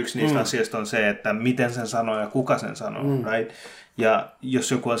asioita, mutta yksi niistä asioista on se, että miten sen sanoo ja kuka sen sanoo, right? Ja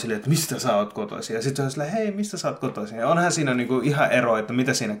jos joku on silleen, että mistä sä oot kotoisin, ja sitten se on silleen, hei, mistä sä oot kotoisin? Ja onhan siinä niinku ihan ero, että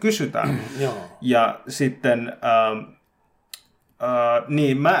mitä siinä kysytään. Ja sitten,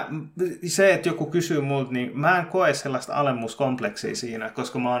 niin se, että joku kysyy multa, niin mä en koe sellaista alemmuuskompleksia siinä,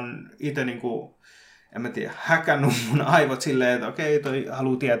 koska mä oon itse niinku, en mä tiedä, häkännyt mun aivot silleen, että okei, toi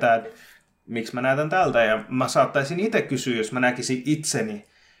haluaa tietää, että miksi mä näytän tältä. Ja mä saattaisin itse kysyä, jos mä näkisin itseni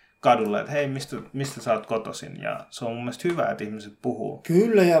kadulla, että hei, mistä sä oot kotoisin? Ja se on mun mielestä hyvä, että ihmiset puhuu.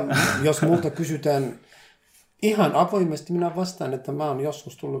 Kyllä, ja jos multa kysytään ihan avoimesti, minä vastaan, että mä oon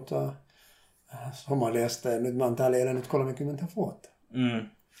joskus tullut Somaliasta ja nyt mä oon täällä elänyt 30 vuotta.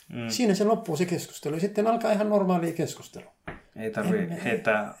 Siinä se loppuu se keskustelu ja sitten alkaa ihan normaalia keskustelu. Ei tarvitse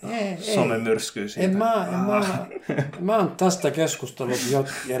heittää somemyrskyä siitä. Mä oon tästä keskustellut jo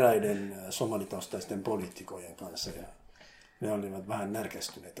eräiden somalitaustaisten poliitikojen kanssa ja ne olivat vähän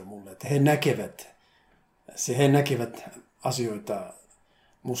närkästyneitä mulle, että he näkevät asioita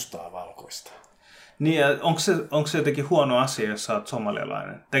mustaa valkoista. Niin, ja onko se jotenkin huono asia, jos sä oot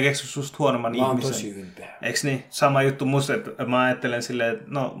somalialainen? Tekeekö susta huonomman ihmisen? Mä oon tosi ylpeä. Eikö niin? Sama juttu musta, että mä ajattelen silleen, että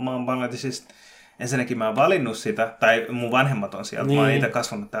no mä oon Bangladesista. Ensinnäkin mä oon valinnut sitä, tai mun vanhemmat on sieltä, mä oon itse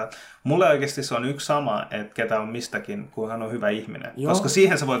kasvanut täällä. Mulle oikeasti se on yksi sama, että ketä on mistäkin, kun hän on hyvä ihminen. Joo. Koska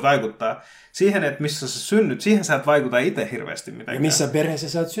siihen sä voit vaikuttaa. Siihen, että missä sä synnyt, siihen sä et vaikuta itse hirveästi mitenkään. Ja missä perheessä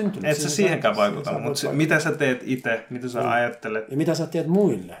sä oot syntynyt. Et sä siihenkään vaikuta, mutta mitä sä teet itse, mitä sä ajattelet. Ja mitä sä teet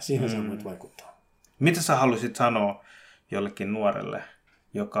muille, siihen sä voit vaikuttaa. Mitä sä haluaisit sanoa jollekin nuorelle,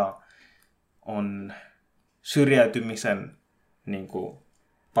 joka on syrjäytymisen niin kuin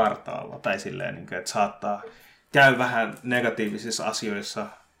partaalla tai silleen, että saattaa käy vähän negatiivisissa asioissa,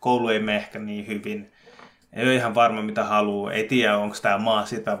 koulu ei mene ehkä niin hyvin, ei ole ihan varma mitä haluaa, ei tiedä onko tämä maa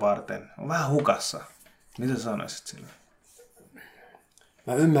sitä varten, on vähän hukassa. Mitä sä sanoisit sille?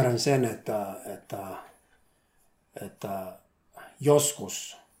 Mä ymmärrän sen, että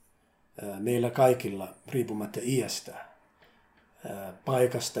joskus meillä kaikilla, riippumatta iästä,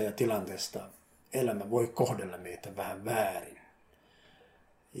 paikasta ja tilanteesta, elämä voi kohdella meitä vähän väärin.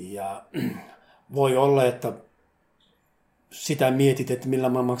 Ja voi olla, että sitä mietit, että millä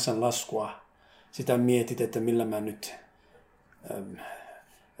mä maksan laskua, sitä mietit, että millä mä nyt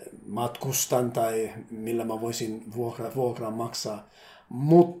matkustan tai millä mä voisin vuokraa maksaa,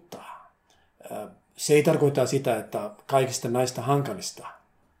 mutta se ei tarkoita sitä, että kaikista näistä hankalista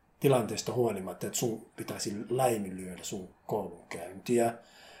tilanteista huolimatta, että sun pitäisi laiminlyödä sun koulunkäyntiä,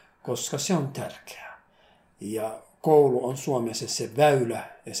 koska se on tärkeää. Ja koulu on Suomessa se väylä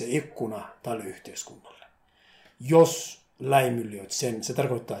ja se ikkuna tälle yhteiskunnalle. Jos laiminlyöt sen, se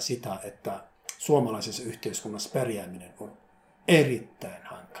tarkoittaa sitä, että suomalaisessa yhteiskunnassa pärjääminen on erittäin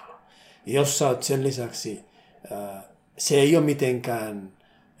hankala. Ja jos sä oot sen lisäksi, se ei ole mitenkään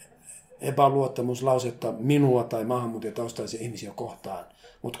epäluottamuslausetta minua tai maahanmuuttajataustaisia ihmisiä kohtaan,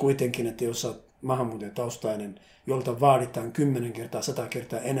 mutta kuitenkin, että jos sä oot maahanmuuttajataustainen, jolta vaaditaan 10 kertaa, 100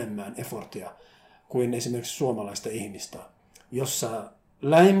 kertaa enemmän effortia kuin esimerkiksi suomalaista ihmistä, jos sä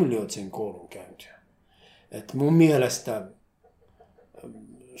laiminlyöt sen koulunkäyntiä. Et mun mielestä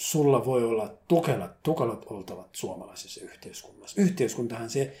sulla voi olla tukalat oltavat suomalaisessa yhteiskunnassa. Yhteiskuntahan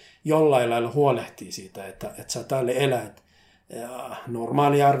se jollain lailla huolehtii siitä, että sä täällä elät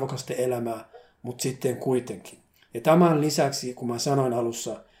normaalia arvokasta elämää, mutta sitten kuitenkin. Ja tämän lisäksi, kun mä sanoin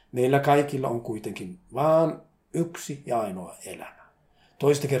alussa, meillä kaikilla on kuitenkin vaan yksi ja ainoa elämä.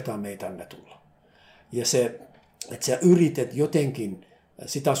 Toista kertaa me ei tänne tulla. Ja se, että sä yrität jotenkin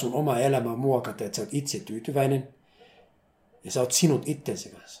sitä sun omaa elämää muokata, että sä oot itse tyytyväinen ja sä oot sinut itsensä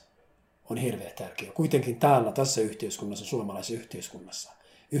kanssa, on hirveän tärkeää. Kuitenkin täällä, tässä yhteiskunnassa, suomalaisessa yhteiskunnassa,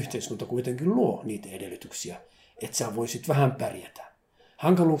 yhteiskunta kuitenkin luo niitä edellytyksiä, että sä voisit vähän pärjätä.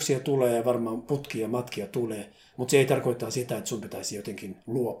 Hankaluuksia tulee ja varmaan putkia ja matkia tulee, mutta se ei tarkoita sitä, että sun pitäisi jotenkin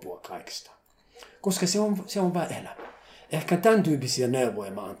luopua kaikista. Koska se on vain elämä. Ehkä tämän tyyppisiä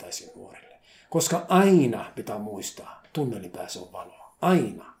neuvoja mä antaisin nuorille. Koska aina pitää muistaa, tunnelin päässä on valoa.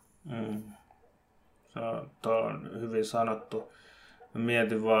 Aina. Tuo on hyvin sanottu. Mä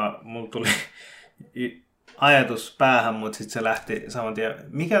mietin vaan, mulla tuli ajatus päähän, mutta sitten se lähti saman tien.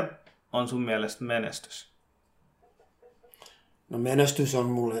 Mikä on sun mielestä menestys? No menestys on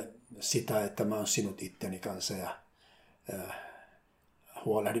mulle sitä, että mä oon sinut itteni kanssa ja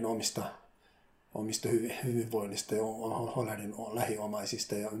huolehdin omista hyvinvoinnista ja huolehdin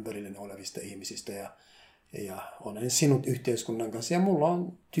lähiomaisista ja ympärillä olevista ihmisistä ja olen sinut yhteiskunnan kanssa. Ja mulla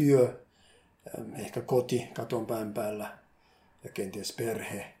on työ, ehkä koti katon pään päällä ja kenties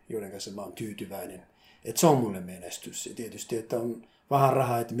perhe, joiden kanssa mä oon tyytyväinen. Että se on mulle menestys. Ja tietysti, että on vähän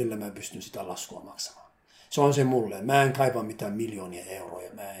rahaa, että millä mä pystyn sitä laskua maksamaan. Se on se mulle. Mä en kaipaa mitään miljoonia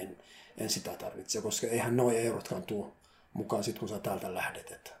euroja. Mä en sitä tarvitse, koska eihän nuo eurotkaan tuo mukaan sit, kun sä täältä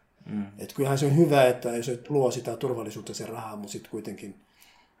lähdet. Että kyllähän se on hyvä, että jos luo sitä turvallisuutta se rahaa, mutta sitten kuitenkin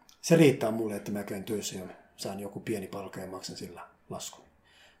se riittää mulle, että mä käyn töissä ja saan joku pieni palkka ja maksan sillä laskun.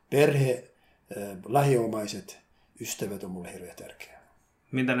 Perhe, lähiomaiset, ystävät on mulle hirveän tärkeää.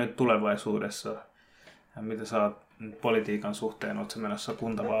 Mitä nyt tulevaisuudessa, mitä sä oot politiikan suhteen, ootko menossa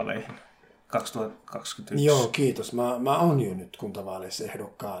kuntavaaleihin 2021? Joo, kiitos. Mä oon jo nyt kuntavaaleissa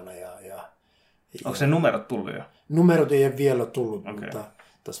ehdokkaana. Onko ne numerot tullut jo? Numerot ei ole vielä tullut, mutta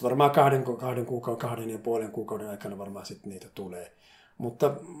tässä varmaan 2,5 kuukauden aikana varmaan sitten niitä tulee.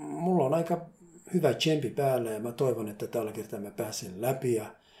 Mutta mulla on aika hyvä tsemppi päällä ja mä toivon, että tällä kertaa mä pääsen läpi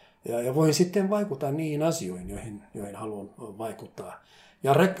ja voin sitten vaikuttaa niihin asioihin, joihin haluan vaikuttaa.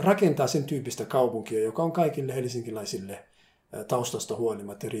 Ja rakentaa sen tyyppistä kaupunkia, joka on kaikille helsinkiläisille taustasta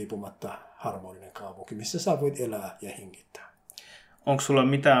huolimatta ja riippumatta harmoninen kaupunki, missä sä voit elää ja hengittää. Onko sulla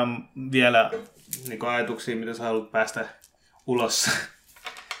mitään vielä niin ajatuksia, mitä sä haluat päästä ulos?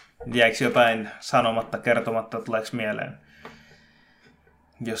 Jäikö jotain sanomatta, kertomatta, tuleeko mieleen?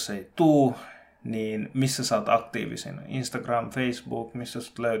 Jos ei tuu, niin missä sä oot aktiivisin? Instagram, Facebook, missä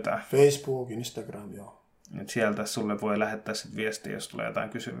sut löytää? Facebook, Instagram, joo. Et sieltä sulle voi lähettää sit viestiä, jos tulee jotain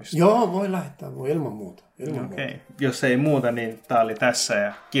kysymystä. Joo, voi lähettää, voi ilman muuta. Okei. Jos ei muuta, niin tää oli tässä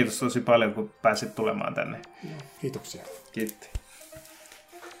ja kiitos tosi paljon, kun pääsit tulemaan tänne. Kiitoksia. Kiitos.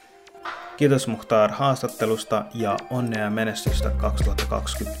 Kiitos Muhtar haastattelusta ja onnea ja menestystä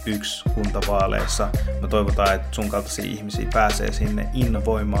 2021 kuntavaaleissa. Me toivotaan, että sun kaltaisia ihmisiä pääsee sinne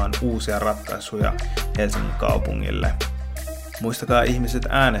innovoimaan uusia ratkaisuja Helsingin kaupungille. Muistakaa ihmiset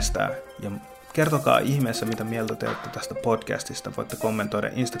äänestää ja kertokaa ihmeessä, mitä mieltä te olette tästä podcastista. Voitte kommentoida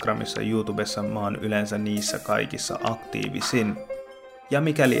Instagramissa ja YouTubessa, mä oon yleensä niissä kaikissa aktiivisin. Ja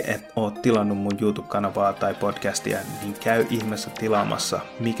mikäli et oo tilannut mun YouTube-kanavaa tai podcastia, niin käy ihmeessä tilaamassa,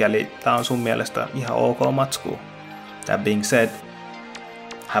 mikäli tää on sun mielestä ihan ok matskua. That being said,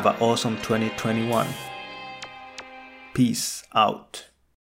 Have an awesome 2021. Peace out.